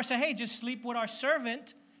Sarah said, hey, just sleep with our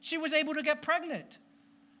servant, she was able to get pregnant.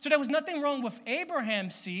 So there was nothing wrong with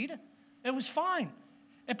Abraham's seed. It was fine.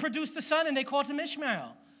 It produced a son and they called him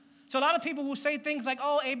Ishmael. So a lot of people will say things like,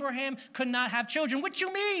 oh, Abraham could not have children. What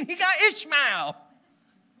you mean? He got Ishmael.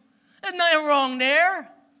 There's nothing wrong there.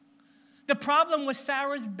 The problem was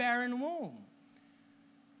Sarah's barren womb.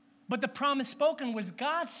 But the promise spoken was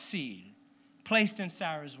God's seed placed in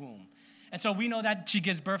Sarah's womb. And so we know that she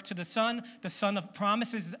gives birth to the son. The son of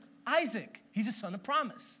promise is Isaac. He's the son of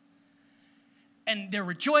promise. And they're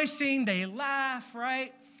rejoicing. They laugh,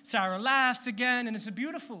 right? Sarah laughs again, and it's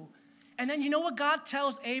beautiful. And then you know what God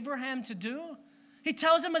tells Abraham to do? He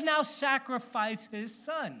tells him to now sacrifice his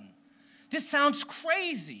son. This sounds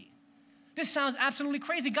crazy. This sounds absolutely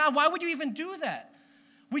crazy. God, why would you even do that?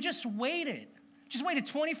 We just waited. Just waited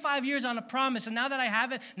 25 years on a promise, and now that I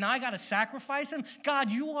have it, now I got to sacrifice him?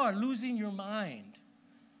 God, you are losing your mind.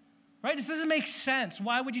 Right? This doesn't make sense.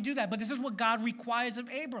 Why would you do that? But this is what God requires of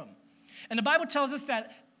Abram. And the Bible tells us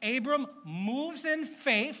that Abram moves in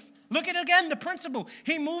faith. Look at, again, the principle.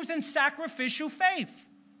 He moves in sacrificial faith.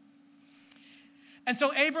 And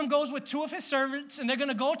so Abram goes with two of his servants, and they're going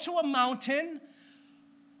to go to a mountain.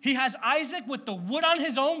 He has Isaac with the wood on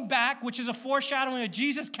his own back, which is a foreshadowing of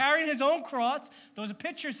Jesus carrying his own cross. Those are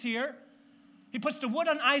pictures here. He puts the wood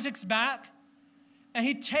on Isaac's back, and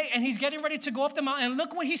he's getting ready to go up the mountain. And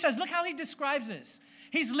look what he says. Look how he describes this.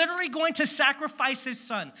 He's literally going to sacrifice his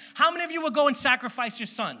son. How many of you would go and sacrifice your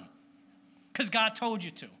son? Because God told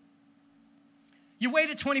you to. You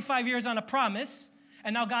waited 25 years on a promise,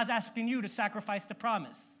 and now God's asking you to sacrifice the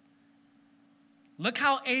promise. Look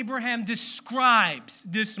how Abraham describes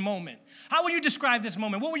this moment. How would you describe this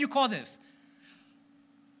moment? What would you call this?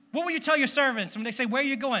 What would you tell your servants when they say, where are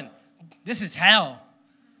you going? This is hell.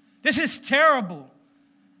 This is terrible.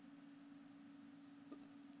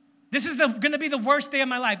 This is going to be the worst day of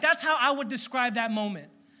my life. That's how I would describe that moment.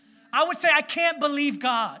 I would say, I can't believe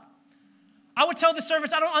God. I would tell the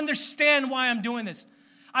servants, I don't understand why I'm doing this.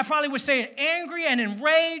 I probably would say it angry and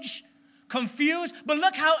enraged, confused. But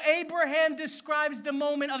look how Abraham describes the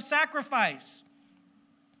moment of sacrifice.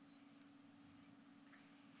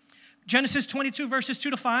 Genesis 22, verses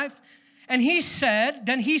 2-5. And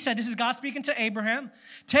then he said, this is God speaking to Abraham,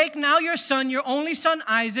 take now your son, your only son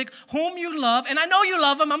Isaac, whom you love, and I know you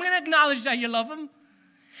love him, I'm going to acknowledge that you love him,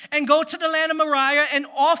 and go to the land of Moriah and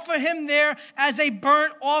offer him there as a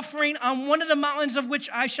burnt offering on one of the mountains of which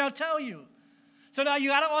I shall tell you. So now you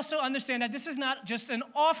got to also understand that this is not just an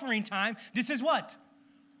offering time. This is what?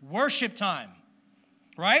 Worship time,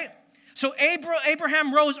 right? So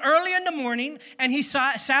Abraham rose early in the morning, and he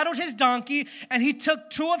saddled his donkey, and he took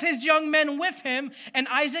two of his young men with him, and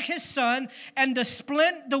Isaac his son, and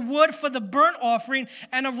the wood for the burnt offering,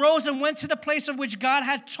 and arose and went to the place of which God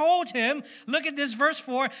had told him. Look at this, verse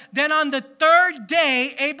 4. Then on the third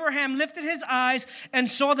day, Abraham lifted his eyes and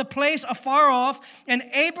saw the place afar off, and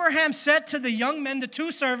Abraham said to the young men, the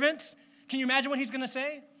two servants, can you imagine what he's going to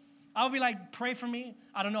say? I would be like, pray for me.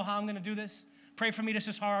 I don't know how I'm going to do this. Pray for me. This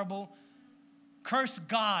is horrible. Curse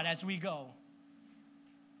God as we go.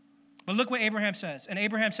 But look what Abraham says. And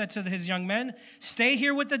Abraham said to his young men, stay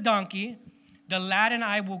here with the donkey. The lad and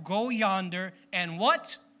I will go yonder and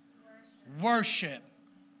what? Worship.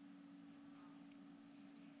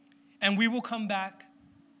 And we will come back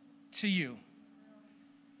to you.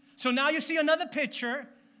 So now you see another picture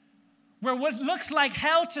where what looks like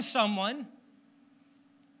hell to someone,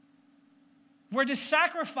 where the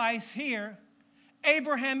sacrifice here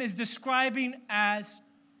Abraham is describing as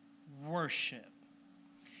worship.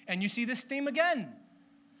 And you see this theme again,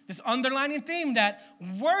 this underlining theme that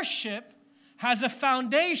worship has a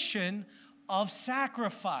foundation of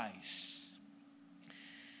sacrifice.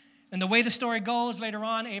 And the way the story goes, later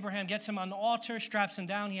on, Abraham gets him on the altar, straps him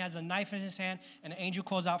down. He has a knife in his hand, and an angel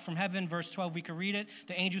calls out from heaven. Verse 12, we can read it.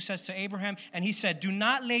 The angel says to Abraham, and he said, do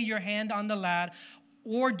not lay your hand on the lad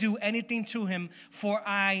or do anything to him, for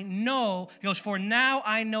now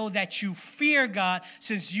I know that you fear God,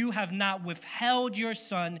 since you have not withheld your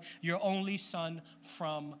son, your only son,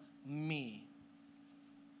 from me.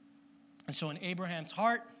 And so in Abraham's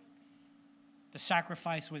heart, the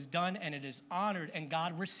sacrifice was done, and it is honored, and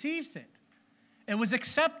God receives it. It was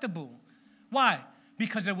acceptable. Why?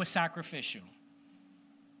 Because it was sacrificial.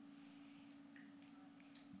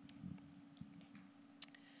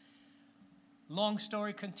 Long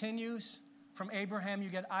story continues. From Abraham, you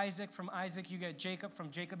get Isaac. From Isaac, you get Jacob. From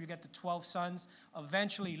Jacob, you get the 12 sons.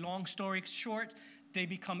 Eventually, long story short, they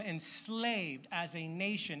become enslaved as a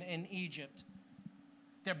nation in Egypt.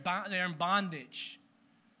 They're in bondage.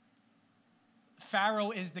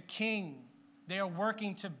 Pharaoh is the king. They are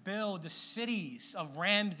working to build the cities of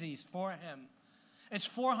Ramses for him. It's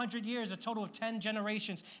 400 years, a total of 10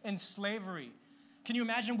 generations in slavery. Can you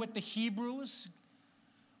imagine what the Hebrews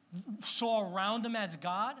saw around them as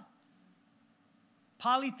God?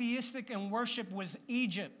 polytheistic and worship was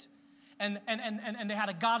Egypt. And they had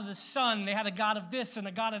a god of the sun, they had a god of this and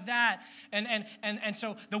a god of that. And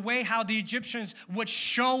so the way how the Egyptians would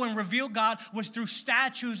show and reveal God was through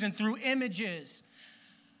statues and through images.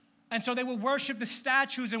 And so they would worship the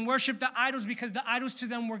statues and worship the idols because the idols to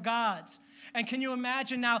them were gods. And can you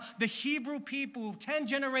imagine now the Hebrew people, 10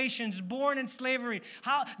 generations born in slavery,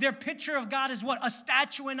 how their picture of God is what? A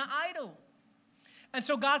statue and an idol. And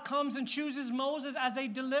so God comes and chooses Moses as a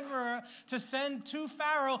deliverer to send to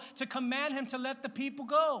Pharaoh to command him to let the people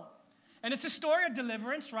go. And it's a story of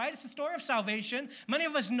deliverance, right? It's a story of salvation. Many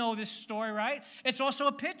of us know this story, right? It's also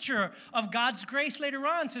a picture of God's grace later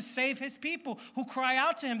on to save his people who cry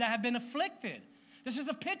out to him that have been afflicted. This is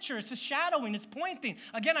a picture. It's a shadowing. It's pointing.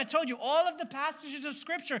 Again, I told you, all of the passages of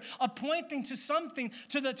Scripture are pointing to something,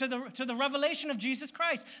 to the revelation of Jesus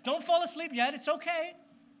Christ. Don't fall asleep yet. It's okay.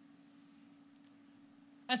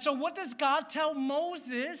 And so what does God tell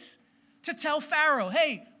Moses to tell Pharaoh?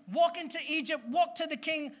 Hey, walk into Egypt, walk to the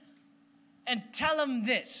king, and tell him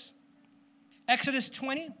this. Exodus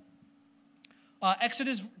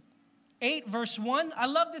 8, verse 1. I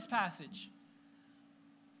love this passage.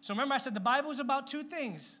 So remember I said the Bible is about two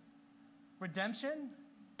things, redemption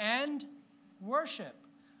and worship.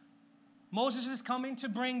 Moses is coming to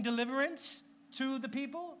bring deliverance to the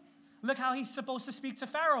people. Look how he's supposed to speak to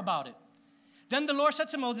Pharaoh about it. Then the Lord said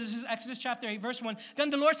to Moses, this is Exodus chapter 8, verse 1. Then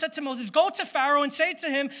the Lord said to Moses, go to Pharaoh and say to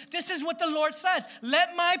him, this is what the Lord says.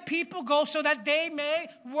 Let my people go so that they may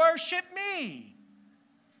worship me.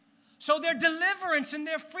 So their deliverance and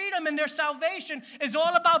their freedom and their salvation is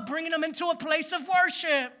all about bringing them into a place of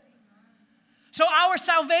worship. So our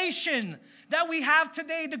salvation that we have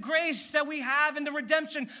today, the grace that we have and the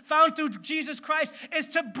redemption found through Jesus Christ is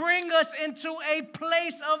to bring us into a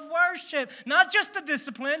place of worship. Not just a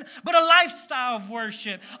discipline, but a lifestyle of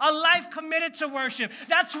worship. A life committed to worship.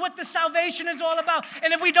 That's what the salvation is all about.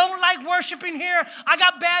 And if we don't like worshiping here, I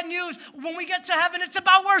got bad news. When we get to heaven, it's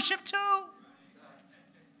about worship too.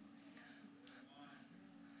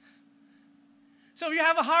 So if you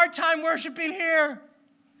have a hard time worshiping here,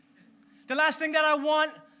 the last thing that I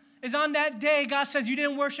want is on that day, God says, you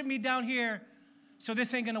didn't worship me down here, so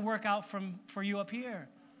this ain't going to work out for you up here.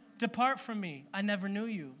 Depart from me. I never knew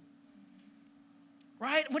you.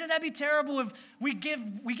 Right? Wouldn't that be terrible if we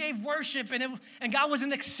gave worship and God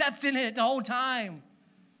wasn't accepting it the whole time?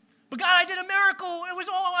 But God, I did a miracle. It was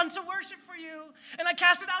all unto worship for you. And I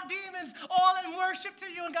casted out demons, all in worship to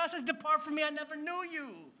you. And God says, depart from me. I never knew you.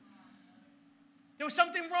 There was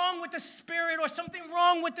something wrong with the spirit or something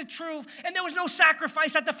wrong with the truth. And there was no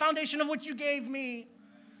sacrifice at the foundation of what you gave me.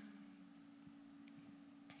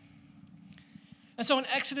 And so in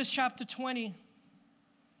Exodus chapter 20,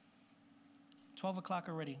 12 o'clock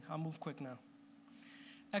already. I'll move quick now.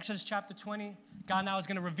 Exodus chapter 20, God now is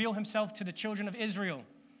going to reveal himself to the children of Israel.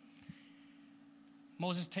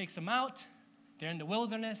 Moses takes them out. They're in the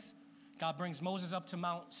wilderness. God brings Moses up to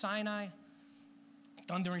Mount Sinai.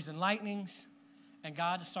 Thunderings and lightnings. And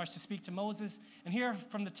God starts to speak to Moses. And here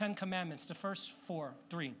from the 10 Commandments, the first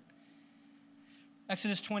 3.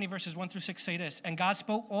 Exodus 20, verses 1 through 6 say this. And God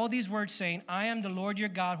spoke all these words, saying, I am the Lord your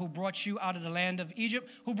God who brought you out of the land of Egypt.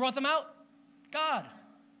 Who brought them out? God.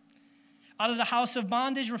 Out of the house of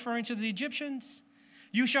bondage, referring to the Egyptians.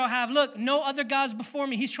 You shall have, look, no other gods before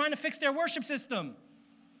me. He's trying to fix their worship system.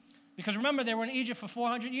 Because remember, they were in Egypt for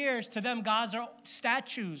 400 years. To them, gods are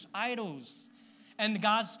statues, idols. And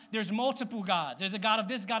there's multiple gods. There's a god of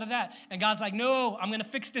this, god of that. And God's like, no, I'm going to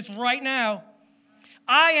fix this right now.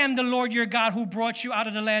 I am the Lord your God who brought you out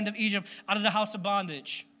of the land of Egypt, out of the house of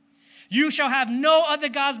bondage. You shall have no other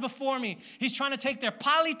gods before me. He's trying to take their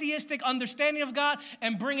polytheistic understanding of God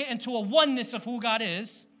and bring it into a oneness of who God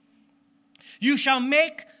is. You shall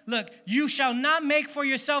not make for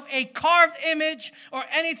yourself a carved image or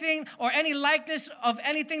anything or any likeness of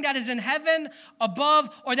anything that is in heaven above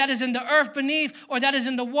or that is in the earth beneath or that is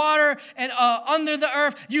in the water and under the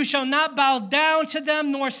earth. You shall not bow down to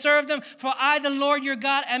them nor serve them. For I, the Lord your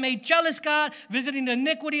God, am a jealous God, visiting the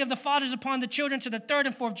iniquity of the fathers upon the children to the third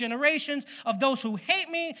and fourth generations of those who hate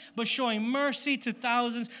me, but showing mercy to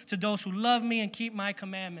thousands to those who love me and keep my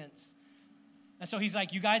commandments. And so he's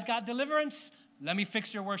like, you guys got deliverance? Let me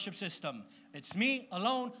fix your worship system. It's me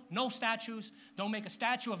alone, no statues. Don't make a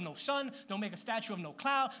statue of no sun. Don't make a statue of no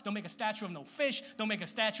cloud. Don't make a statue of no fish. Don't make a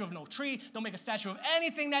statue of no tree. Don't make a statue of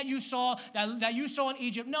anything that you saw, that you saw in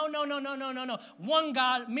Egypt. No. One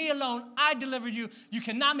God, me alone, I delivered you. You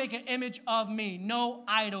cannot make an image of me. No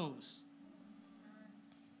idols.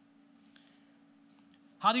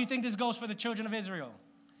 How do you think this goes for the children of Israel?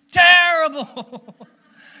 Terrible.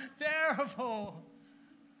 Terrible.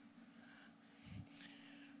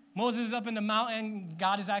 Moses is up in the mountain.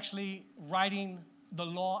 God is actually writing the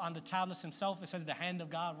law on the tablets himself. It says the hand of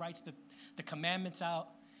God writes the commandments out.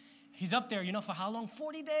 He's up there, for how long?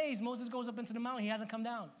 40 days. Moses goes up into the mountain. He hasn't come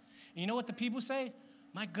down. And you know what the people say?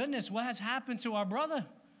 My goodness, what has happened to our brother?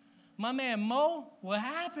 My man Mo, what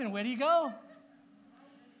happened? Where'd he go?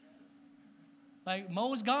 Like,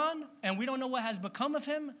 Mo's gone, and we don't know what has become of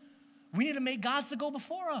him. We need to make gods to go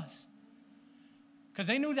before us. Because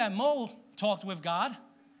they knew that Mo talked with God.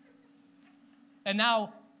 And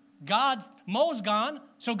now Mo's gone,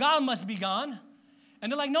 so God must be gone.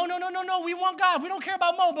 And they're like, no, we want God. We don't care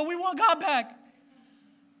about Mo, but we want God back.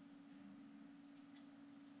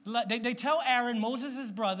 They tell Aaron, Moses'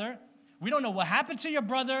 brother, we don't know what happened to your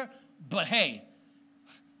brother, but hey,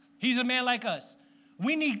 he's a man like us.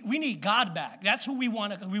 We need God back. That's who we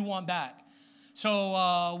want back.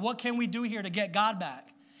 So what can we do here to get God back?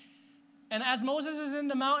 And as Moses is in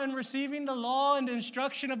the mountain receiving the law and the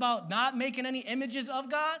instruction about not making any images of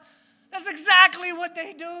God, that's exactly what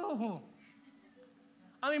they do.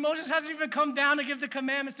 I mean, Moses hasn't even come down to give the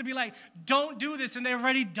commandments to be like, don't do this, and they've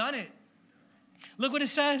already done it. Look what it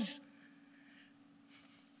says.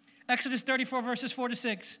 Exodus 34, verses 4 to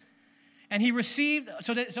 6. And he received,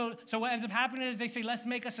 so what ends up happening is they say, let's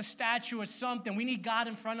make us a statue or something. We need God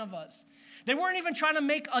in front of us. They weren't even trying to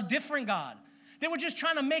make a different God. They were just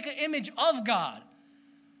trying to make an image of God.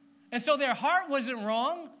 And so their heart wasn't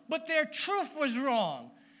wrong, but their truth was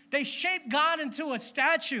wrong. They shaped God into a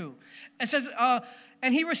statue. It says,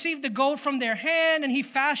 and he received the gold from their hand, and he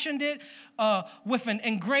fashioned it with an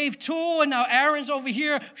engraved tool. And now Aaron's over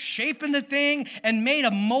here shaping the thing and made a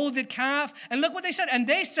molded calf. And look what they said. And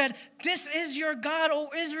they said, this is your God, O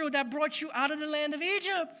Israel, that brought you out of the land of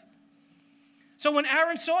Egypt. So when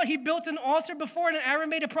Aaron saw it, he built an altar before it, and Aaron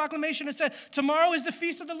made a proclamation and said, tomorrow is the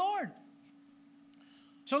feast of the Lord.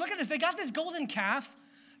 So look at this. They got this golden calf.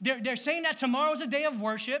 They're saying that tomorrow is a day of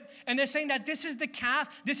worship, and they're saying that this is the calf,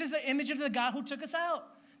 this is the image of the God who took us out.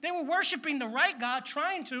 They were worshiping the right God,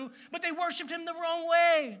 trying to, but they worshiped him the wrong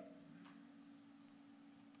way.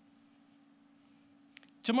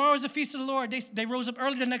 Tomorrow is the feast of the Lord. They rose up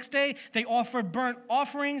early the next day. They offered burnt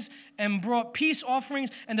offerings and brought peace offerings,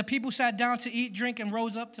 and the people sat down to eat, drink, and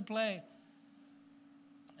rose up to play.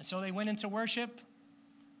 And so they went into worship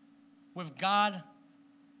with God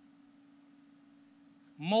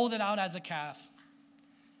molded out as a calf.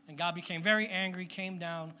 And God became very angry, came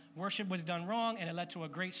down. Worship was done wrong, and it led to a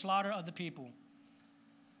great slaughter of the people.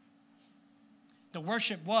 The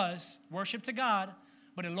worship was worship to God,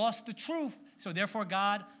 but it lost the truth, so therefore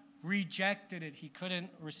God rejected it. He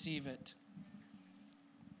couldn't receive it.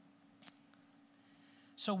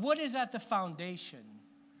 So what is at the foundation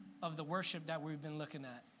of the worship that we've been looking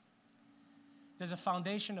at? There's a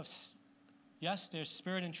foundation of, yes, there's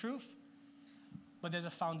spirit and truth, but there's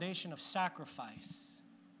a foundation of sacrifice.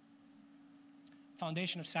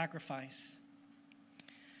 Foundation of sacrifice.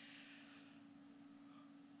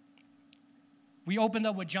 We opened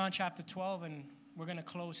up with John chapter 12, and we're going to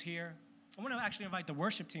close here. I want to actually invite the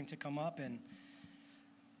worship team to come up, and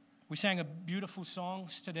we sang a beautiful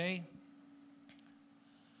songs today.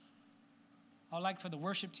 I'd like for the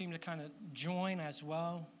worship team to kind of join as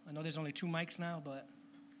well. I know there's only 2 mics now, but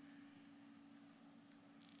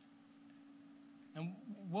and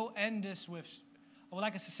we'll end this with, I would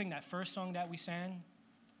like us to sing that first song that we sang.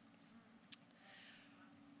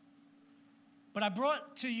 But I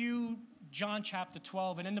brought to you John chapter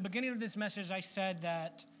 12, and in the beginning of this message, I said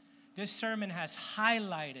that this sermon has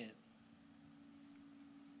highlighted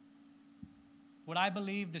what I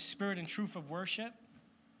believe the spirit and truth of worship.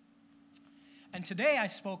 And today I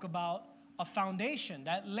spoke about a foundation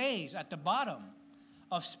that lays at the bottom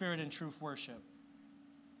of spirit and truth worship.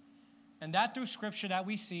 And that through scripture that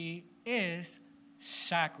we see is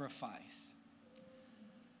sacrifice.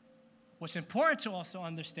 What's important to also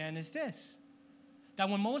understand is this, that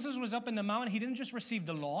when Moses was up in the mountain, he didn't just receive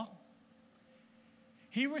the law.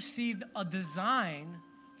 He received a design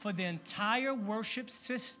for the entire worship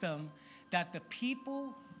system that the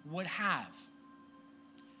people would have.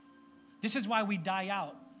 This is why we die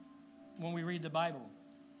out when we read the Bible.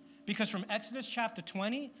 Because from Exodus chapter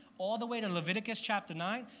 20 all the way to Leviticus chapter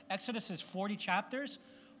 9, Exodus is 40 chapters.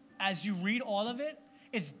 As you read all of it,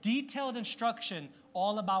 it's detailed instruction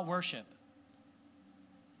all about worship.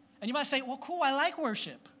 And you might say, well, cool, I like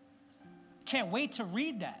worship. Can't wait to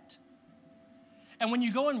read that. And when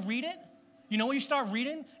you go and read it, you know what you start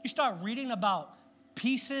reading? You start reading about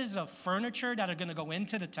pieces of furniture that are going to go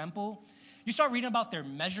into the temple. You start reading about their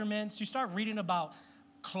measurements. You start reading about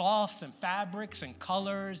cloths and fabrics and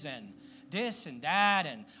colors and this and that,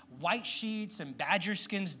 and white sheets and badger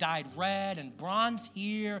skins dyed red, and bronze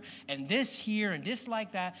here, and this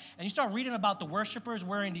like that. And you start reading about the worshipers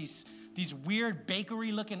wearing these weird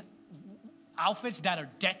bakery-looking outfits that are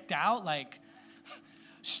decked out, like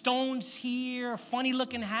stones here,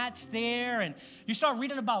 funny-looking hats there. And you start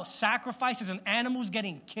reading about sacrifices and animals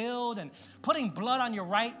getting killed, and putting blood on your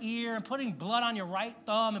right ear, and putting blood on your right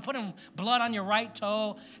thumb, and putting blood on your right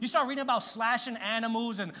toe. You start reading about slashing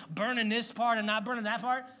animals and burning this part and not burning that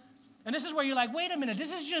part. And this is where you're like, wait a minute,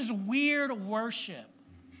 this is just weird worship.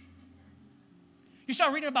 You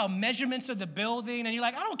start reading about measurements of the building, and you're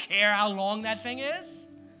like, I don't care how long that thing is.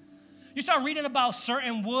 You start reading about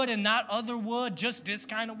certain wood and not other wood, just this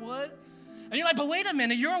kind of wood. And you're like, but wait a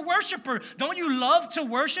minute, you're a worshiper. Don't you love to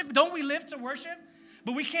worship? Don't we live to worship?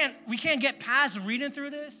 But we can't get past reading through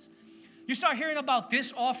this. You start hearing about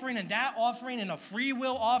this offering and that offering, and a free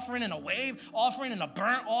will offering, and a wave offering, and a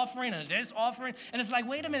burnt offering, and this offering. And it's like,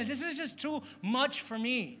 wait a minute, this is just too much for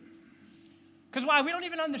me. Because why? We don't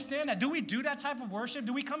even understand that. Do we do that type of worship?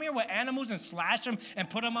 Do we come here with animals and slash them and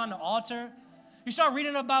put them on the altar? You start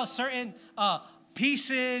reading about certain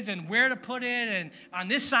pieces and where to put it, and on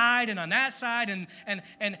this side and on that side,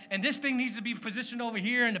 and this thing needs to be positioned over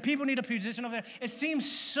here, and the people need to be positioned over there. It seems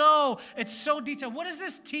it's so detailed. What does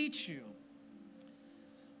this teach you?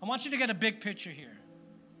 I want you to get a big picture here.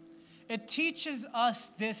 It teaches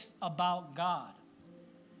us this about God.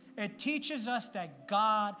 It teaches us that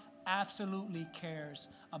God absolutely cares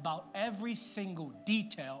about every single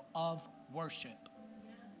detail of worship.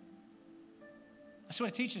 That's what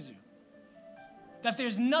it teaches you. That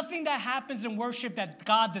there's nothing that happens in worship that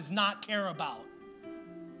God does not care about.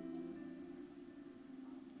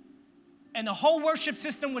 And the whole worship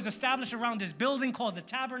system was established around this building called the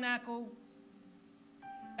Tabernacle.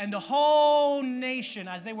 And the whole nation,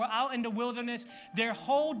 as they were out in the wilderness, their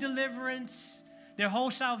whole deliverance, their whole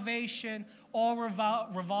salvation, all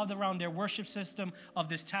revolved around their worship system of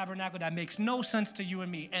this tabernacle that makes no sense to you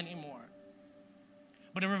and me anymore.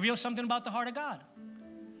 But it reveals something about the heart of God.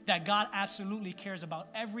 That God absolutely cares about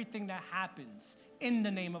everything that happens in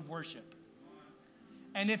the name of worship.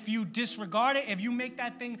 And if you disregard it, if you make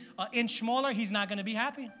that thing an inch smaller, he's not going to be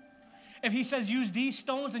happy. If he says use these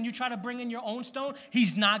stones and you try to bring in your own stone,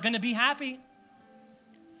 he's not going to be happy.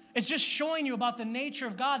 It's just showing you about the nature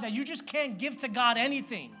of God, that you just can't give to God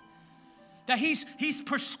anything. That he's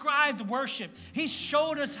prescribed worship. He's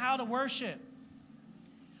showed us how to worship.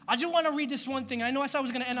 I just want to read this one thing. I know I said I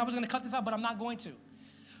was going to end. I was going to cut this out, but I'm not going to.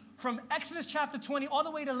 From Exodus chapter 20 all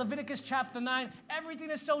the way to Leviticus chapter 9,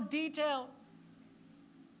 everything is so detailed.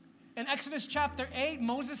 In Exodus chapter 8,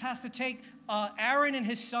 Moses has to take Aaron and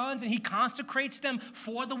his sons, and he consecrates them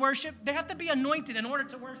for the worship. They have to be anointed in order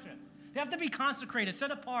to worship. They have to be consecrated,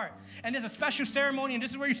 set apart. And there's a special ceremony, and this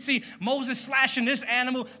is where you see Moses slashing this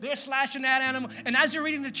animal, they're slashing that animal. And as you're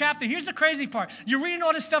reading the chapter, here's the crazy part. You're reading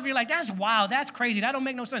all this stuff, and you're like, that's wild, that's crazy, that don't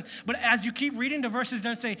make no sense. But as you keep reading, the verses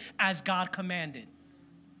then say, as God commanded.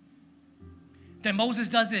 Then Moses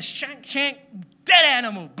does this, shank, shank, dead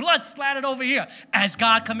animal, blood splattered over here, as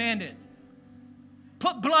God commanded.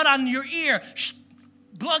 Put blood on your ear,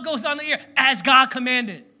 blood goes on the ear, as God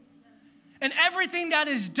commanded. And everything that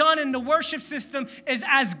is done in the worship system is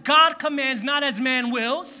as God commands, not as man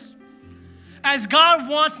wills. As God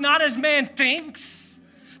wants, not as man thinks.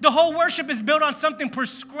 The whole worship is built on something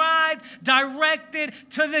prescribed, directed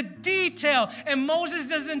to the detail. And Moses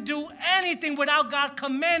doesn't do anything without God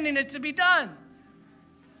commanding it to be done.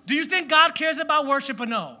 Do you think God cares about worship or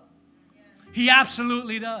no? He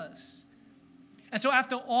absolutely does. And so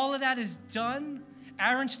after all of that is done,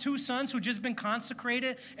 Aaron's two sons who just been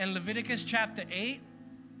consecrated in Leviticus chapter 8.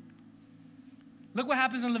 Look what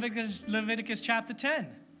happens in Leviticus chapter 10.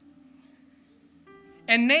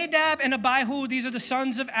 And Nadab and Abihu, these are the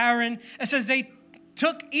sons of Aaron. It says they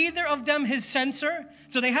took either of them his censer.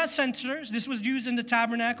 So they had censers. This was used in the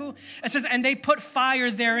tabernacle. It says, and they put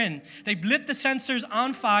fire therein. They lit the censers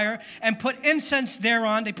on fire and put incense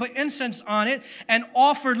thereon. They put incense on it and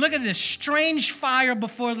offered, look at this, strange fire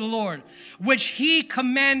before the Lord, which he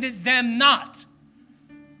commanded them not.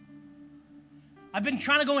 I've been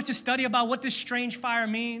trying to go into study about what this strange fire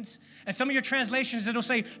means. And some of your translations, it'll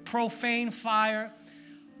say profane fire.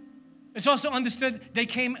 It's also understood they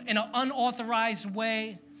came in an unauthorized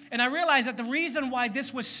way. And I realized that the reason why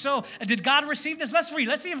this was so, did God receive this? Let's read.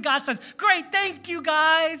 Let's see if God says, great, thank you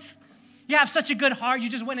guys. You have such a good heart. You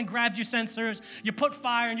just went and grabbed your censers. You put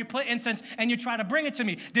fire and you put incense and you try to bring it to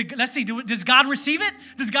me. Let's see, does God receive it?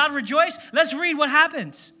 Does God rejoice? Let's read what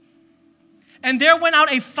happens. And there went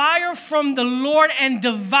out a fire from the Lord and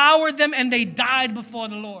devoured them, and they died before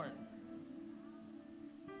the Lord.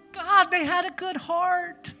 God They had a good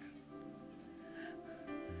heart.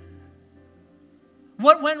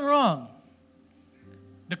 What went wrong?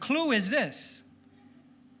 The clue is this: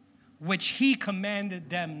 which he commanded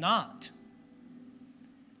them not.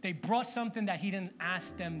 They brought something that he didn't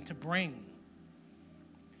ask them to bring.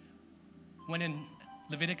 When in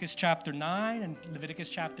Leviticus chapter 9 and Leviticus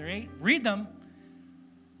chapter 8, read them.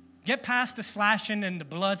 Get past the slashing and the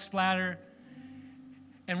blood splatter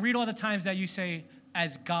and read all the times that you say,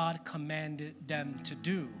 as God commanded them to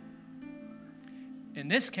do. In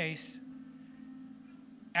this case,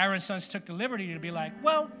 Aaron's sons took the liberty to be like,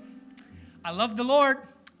 well, I love the Lord.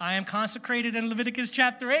 I am consecrated in Leviticus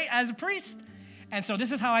chapter 8 as a priest. And so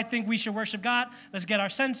this is how I think we should worship God. Let's get our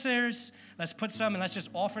censers. Let's put some and let's just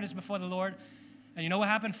offer this before the Lord. And you know what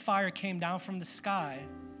happened? Fire came down from the sky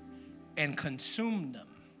and consumed them.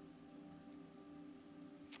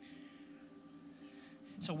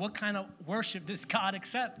 So what kind of worship does God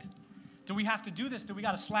accept? Do we have to do this? Do we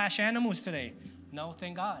got to slash animals today? No,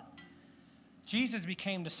 thank God. Jesus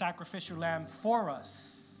became the sacrificial lamb for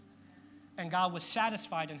us. And God was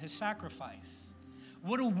satisfied in his sacrifice.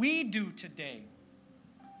 What do we do today?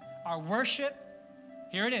 Our worship,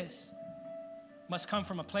 here it is, must come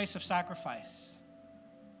from a place of sacrifice.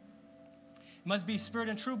 It must be spirit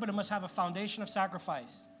and truth, but it must have a foundation of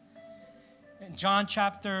sacrifice. In John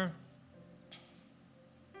chapter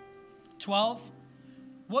 12,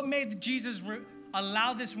 what made Jesus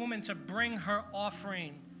allow this woman to bring her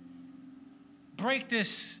offering, break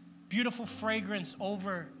this beautiful fragrance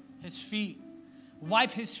over his feet,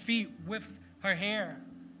 wipe his feet with her hair?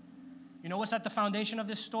 You know what's at the foundation of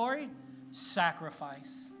this story?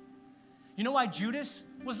 Sacrifice. You know why Judas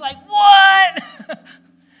was like, what?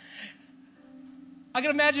 I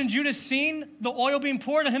can imagine Judas seeing the oil being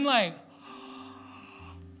poured on him like,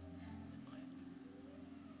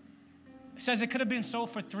 it says it could have been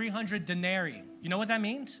sold for 300 denarii. You know what that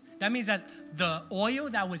means? That means that the oil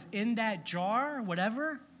that was in that jar,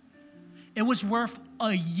 whatever, it was worth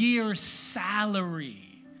a year's salary.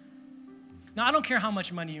 Now, I don't care how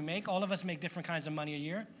much money you make. All of us make different kinds of money a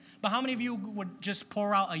year. But how many of you would just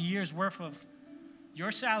pour out a year's worth of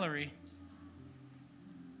your salary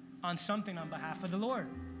on something on behalf of the Lord?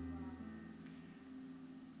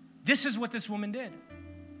 This is what this woman did.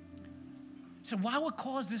 So why would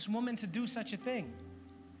cause this woman to do such a thing?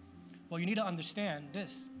 Well, you need to understand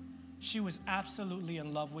this. She was absolutely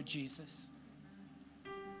in love with Jesus.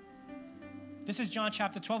 This is John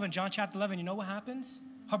chapter 12 and John chapter 11. You know what happens?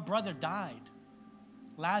 Her brother died,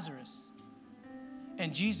 Lazarus.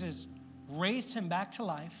 And Jesus raised him back to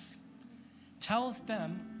life, tells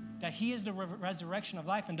them that he is the resurrection of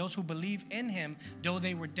life, and those who believe in him, though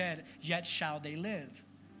they were dead, yet shall they live.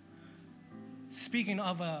 Speaking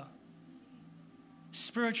of a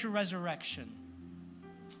spiritual resurrection.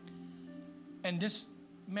 And this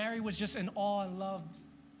Mary was just in awe and love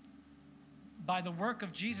by the work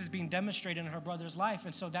of Jesus being demonstrated in her brother's life.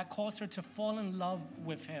 And so that caused her to fall in love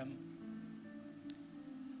with him.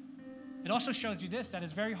 It also shows you this, that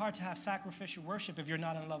it's very hard to have sacrificial worship if you're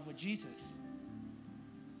not in love with Jesus.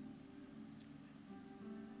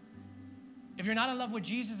 If you're not in love with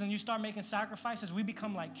Jesus and you start making sacrifices, we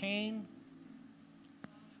become like Cain.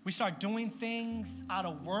 We start doing things out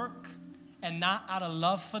of work and not out of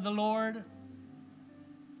love for the Lord.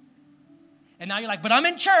 And now you're like, but I'm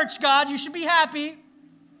in church, God. You should be happy.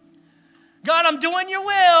 God, I'm doing your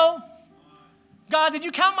will. God, did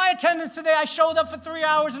you count my attendance today? I showed up for 3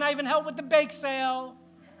 hours and I even helped with the bake sale.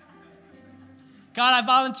 God, I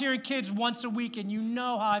volunteer kids once a week and you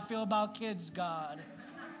know how I feel about kids, God.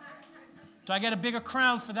 Do I get a bigger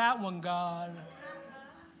crown for that one, God?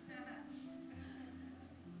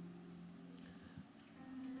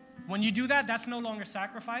 When you do that, that's no longer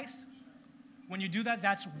sacrifice. When you do that,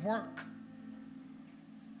 that's work.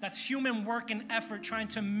 That's human work and effort trying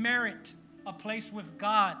to merit a place with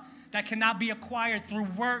God that cannot be acquired through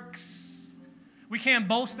works. We can't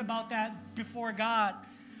boast about that before God.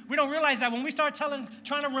 We don't realize that when we start trying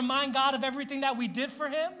to remind God of everything that we did for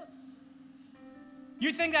him,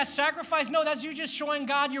 you think that's sacrifice? No, that's you just showing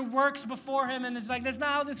God your works before him, and it's like, that's not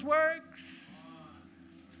how this works.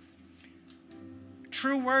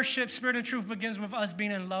 True worship, spirit and truth, begins with us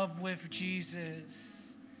being in love with Jesus.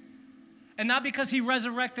 And not because he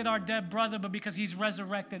resurrected our dead brother, but because he's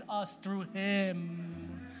resurrected us through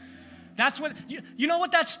him. That's what, you know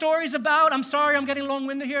what that story's about? I'm sorry, I'm getting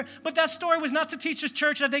long-winded here. But that story was not to teach his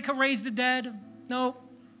church that they could raise the dead. No,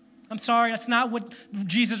 I'm sorry, that's not what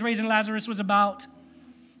Jesus raising Lazarus was about.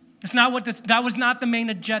 It's not what that was not the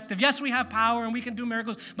main objective. Yes, we have power and we can do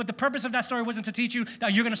miracles, but the purpose of that story wasn't to teach you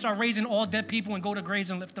that you're going to start raising all dead people and go to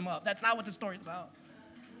graves and lift them up. That's not what the story's about.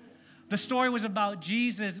 The story was about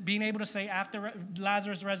Jesus being able to say after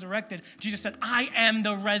Lazarus resurrected, Jesus said, I am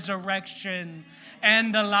the resurrection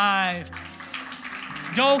and the life.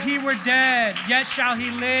 Though he were dead, yet shall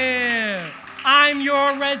he live. I'm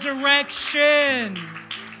your resurrection.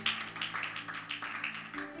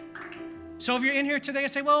 So if you're in here today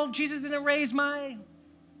and say, well, Jesus didn't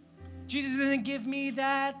Jesus didn't give me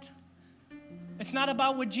that. It's not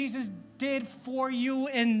about what Jesus did for you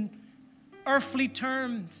in earthly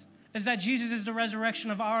terms. It's that Jesus is the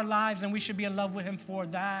resurrection of our lives, and we should be in love with him for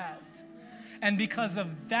that. And because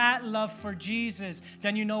of that love for Jesus,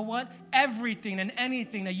 then you know what? Everything and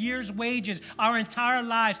anything, a year's wages, our entire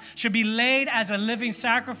lives should be laid as a living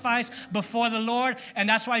sacrifice before the Lord. And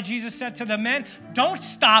that's why Jesus said to the men, don't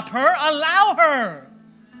stop her, allow her.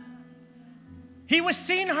 He was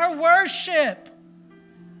seeing her worship.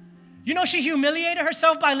 You know, she humiliated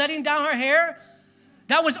herself by letting down her hair.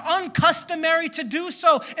 That was uncustomary to do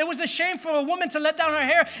so. It was a shame for a woman to let down her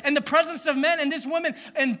hair in the presence of men. And this woman,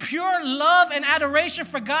 in pure love and adoration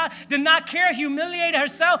for God, did not care, humiliated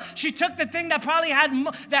herself. She took the thing that probably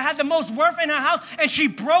had the most worth in her house, and she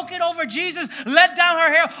broke it over Jesus, let down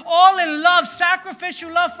her hair, all in love,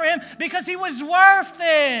 sacrificial love for him, because he was worth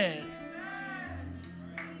it.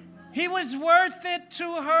 He was worth it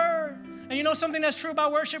to her. And you know something that's true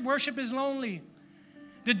about worship? Worship is lonely.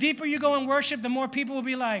 The deeper you go in worship, the more people will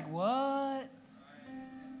be like, what?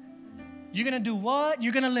 You're going to do what?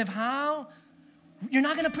 You're going to live how? You're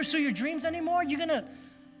not going to pursue your dreams anymore? You're going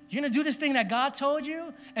to do this thing that God told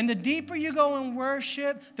you? And the deeper you go in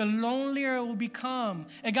worship, the lonelier it will become.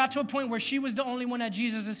 It got to a point where she was the only one at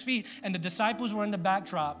Jesus' feet, and the disciples were in the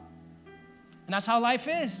backdrop. And that's how life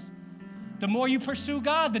is. The more you pursue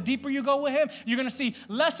God, the deeper you go with him, you're going to see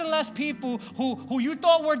less and less people who you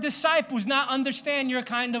thought were disciples not understand your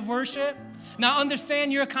kind of worship, not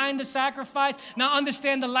understand your kind of sacrifice, not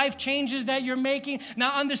understand the life changes that you're making,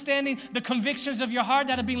 not understanding the convictions of your heart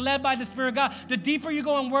that are being led by the Spirit of God. The deeper you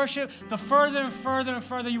go in worship, the further and further and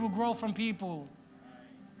further you will grow from people.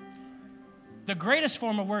 The greatest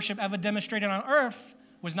form of worship ever demonstrated on earth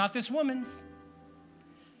was not this woman's.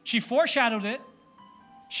 She foreshadowed it.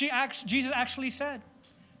 Jesus actually said,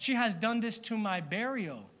 she has done this to my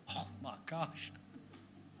burial. Oh my gosh.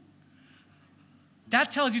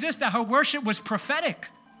 That tells you this, that her worship was prophetic.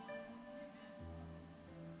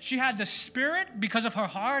 She had the Spirit because of her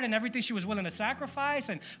heart and everything she was willing to sacrifice,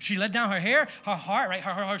 and she let down her hair, her heart, right?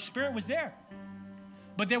 Her spirit was there.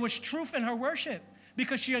 But there was truth in her worship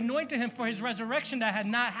because she anointed him for his resurrection that had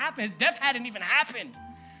not happened. His death hadn't even happened.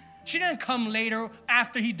 She didn't come later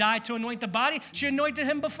after he died to anoint the body. She anointed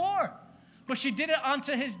him before. But she did it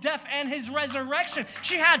unto his death and his resurrection.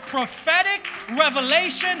 She had prophetic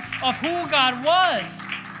revelation of who God was.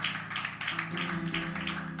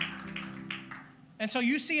 And so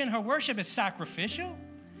you see in her worship, it's sacrificial.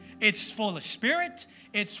 It's full of spirit.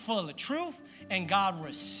 It's full of truth. And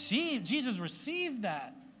Jesus received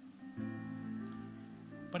that.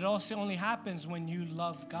 But it also only happens when you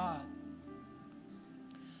love God.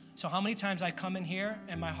 So how many times I come in here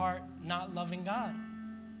and my heart not loving God?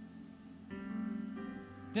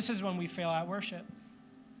 This is when we fail at worship.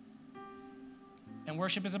 And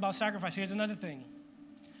worship is about sacrifice. Here's another thing.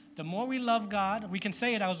 The more we love God, we can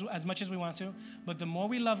say it as much as we want to, but the more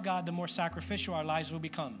we love God, the more sacrificial our lives will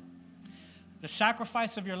become. The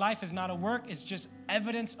sacrifice of your life is not a work. It's just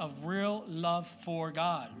evidence of real love for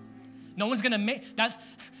God. No one's going to make that.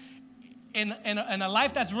 In a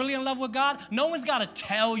life that's really in love with God, no one's got to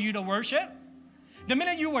tell you to worship. The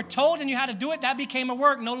minute you were told and you had to do it, that became a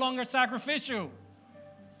work, no longer sacrificial.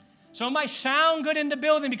 So it might sound good in the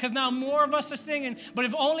building because now more of us are singing, but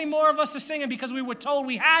if only more of us are singing because we were told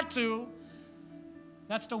we had to,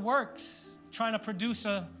 that's the works, trying to produce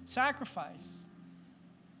a sacrifice.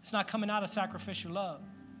 It's not coming out of sacrificial love.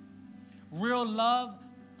 Real love,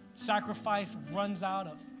 sacrifice runs out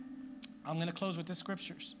of. I'm going to close with the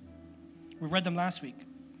scriptures. We read them last week.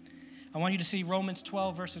 I want you to see Romans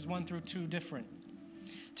 12, verses 1 through 2 different.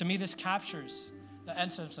 To me, this captures the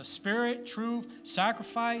essence of spirit, truth,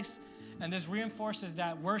 sacrifice, and this reinforces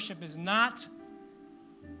that worship is not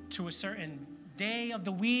to a certain day of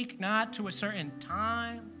the week, not to a certain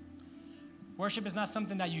time. Worship is not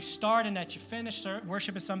something that you start and that you finish.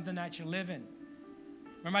 Worship is something that you live in.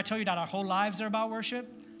 Remember I told you that our whole lives are about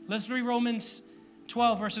worship? Let's read Romans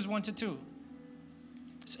 12, verses 1 to 2.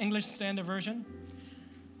 It's English Standard Version.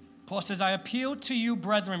 Paul says, I appeal to you,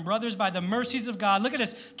 brethren, brothers, by the mercies of God. Look at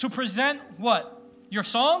this. To present what? Your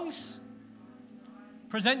songs?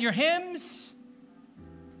 Present your hymns?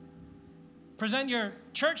 Present your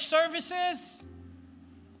church services?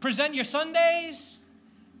 Present your Sundays?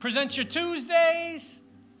 Present your Tuesdays?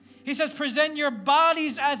 He says, present your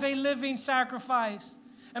bodies as a living sacrifice.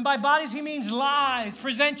 And by bodies, he means lives.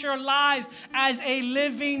 Present your lives as a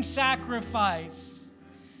living sacrifice.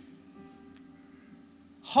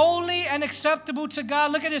 Holy and acceptable to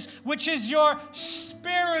God. Look at this, which is your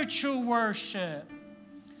spiritual worship.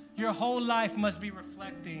 Your whole life must be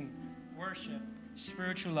reflecting worship,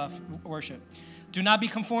 spiritual love, worship. Do not be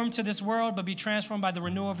conformed to this world, but be transformed by the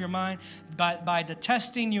renewal of your mind. By the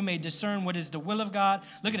testing, you may discern what is the will of God.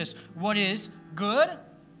 Look at this. What is good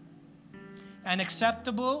and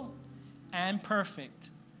acceptable and perfect.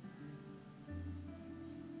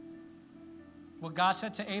 What God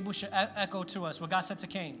said to Abel should echo to us. What God said to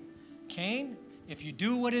Cain. Cain, if you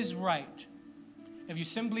do what is right, if you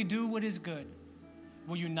simply do what is good,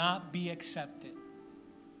 will you not be accepted?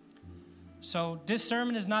 So this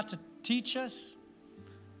sermon is not to teach us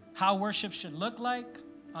how worship should look like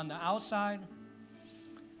on the outside.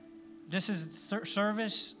 This is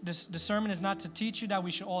service. The sermon is not to teach you that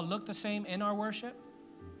we should all look the same in our worship.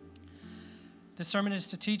 The sermon is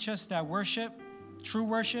to teach us that worship, true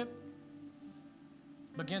worship,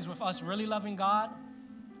 begins with us really loving God.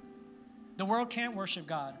 The world can't worship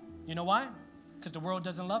God. You know why? Because the world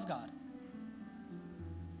doesn't love God.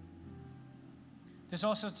 This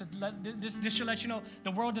should let you know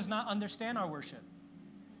the world does not understand our worship.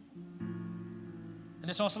 And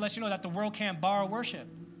this also lets you know that the world can't borrow worship.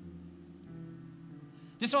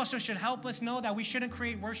 This also should help us know that we shouldn't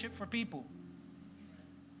create worship for people.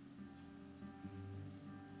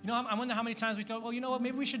 You know, I wonder how many times we thought, well, you know what,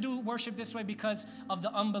 maybe we should do worship this way because of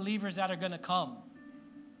the unbelievers that are going to come.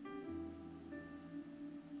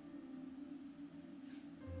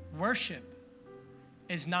 Worship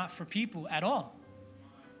is not for people at all.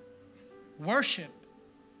 Worship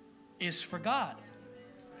is for God.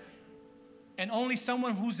 And only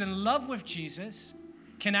someone who's in love with Jesus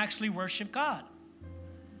can actually worship God.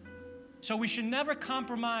 So we should never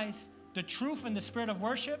compromise the truth and the spirit of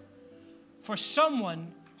worship for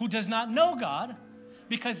someone who does not know God,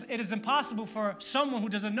 because it is impossible for someone who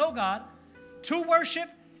doesn't know God to worship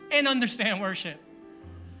and understand worship.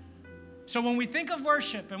 So when we think of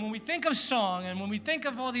worship and when we think of song and when we think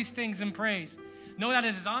of all these things in praise, know that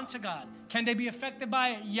it is unto God. Can they be affected by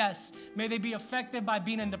it? Yes. May they be affected by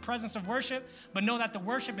being in the presence of worship, but know that the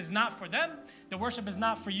worship is not for them. The worship is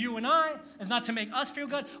not for you and I. It's not to make us feel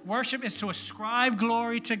good. Worship is to ascribe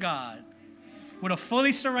glory to God with a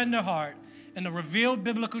fully surrendered heart and the revealed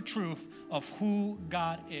biblical truth of who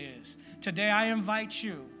God is. Today I invite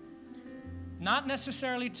you, not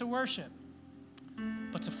necessarily to worship,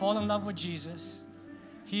 but to fall in love with Jesus.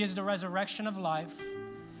 He is the resurrection of life.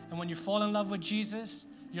 And when you fall in love with Jesus,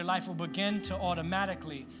 your life will begin to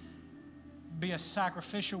automatically be a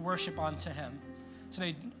sacrificial worship unto him.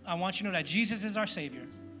 Today, I want you to know that Jesus is our Savior.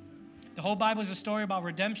 The whole Bible is a story about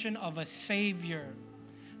redemption of a Savior.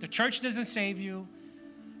 The church doesn't save you.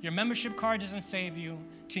 Your membership card doesn't save you.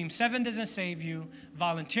 Team 7 doesn't save you.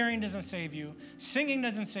 Volunteering doesn't save you. Singing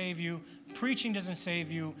doesn't save you. Preaching doesn't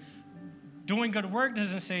save you. Doing good work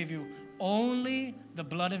doesn't save you. Only the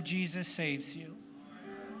blood of Jesus saves you.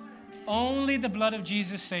 Only the blood of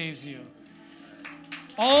Jesus saves you.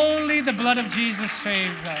 Only the blood of Jesus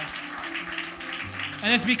saves us.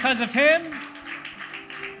 And it's because of him,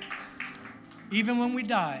 even when we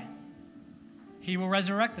die, he will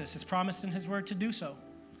resurrect us. It's promised in his word to do so.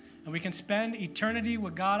 And we can spend eternity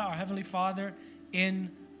with God, our Heavenly Father,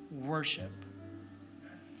 in worship.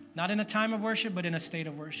 Not in a time of worship, but in a state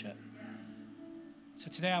of worship. So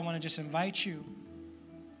today I want to just invite you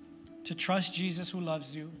to trust Jesus who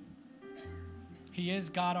loves you. He is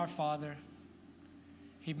God our Father.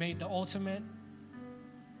 He made the ultimate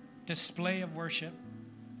display of worship.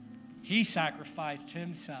 He sacrificed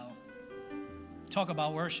himself. Talk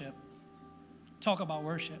about worship. Talk about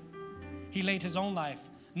worship. He laid his own life.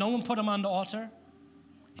 No one put him on the altar.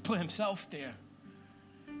 He put himself there.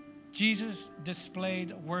 Jesus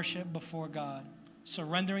displayed worship before God,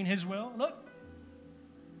 surrendering his will. Look,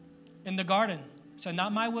 in the garden, said,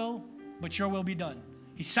 not my will, but your will be done.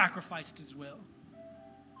 He sacrificed his will.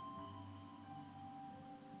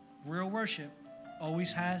 Real worship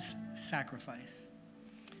always has sacrifice.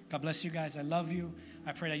 God bless you guys. I love you.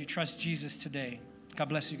 I pray that you trust Jesus today. God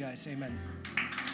bless you guys. Amen.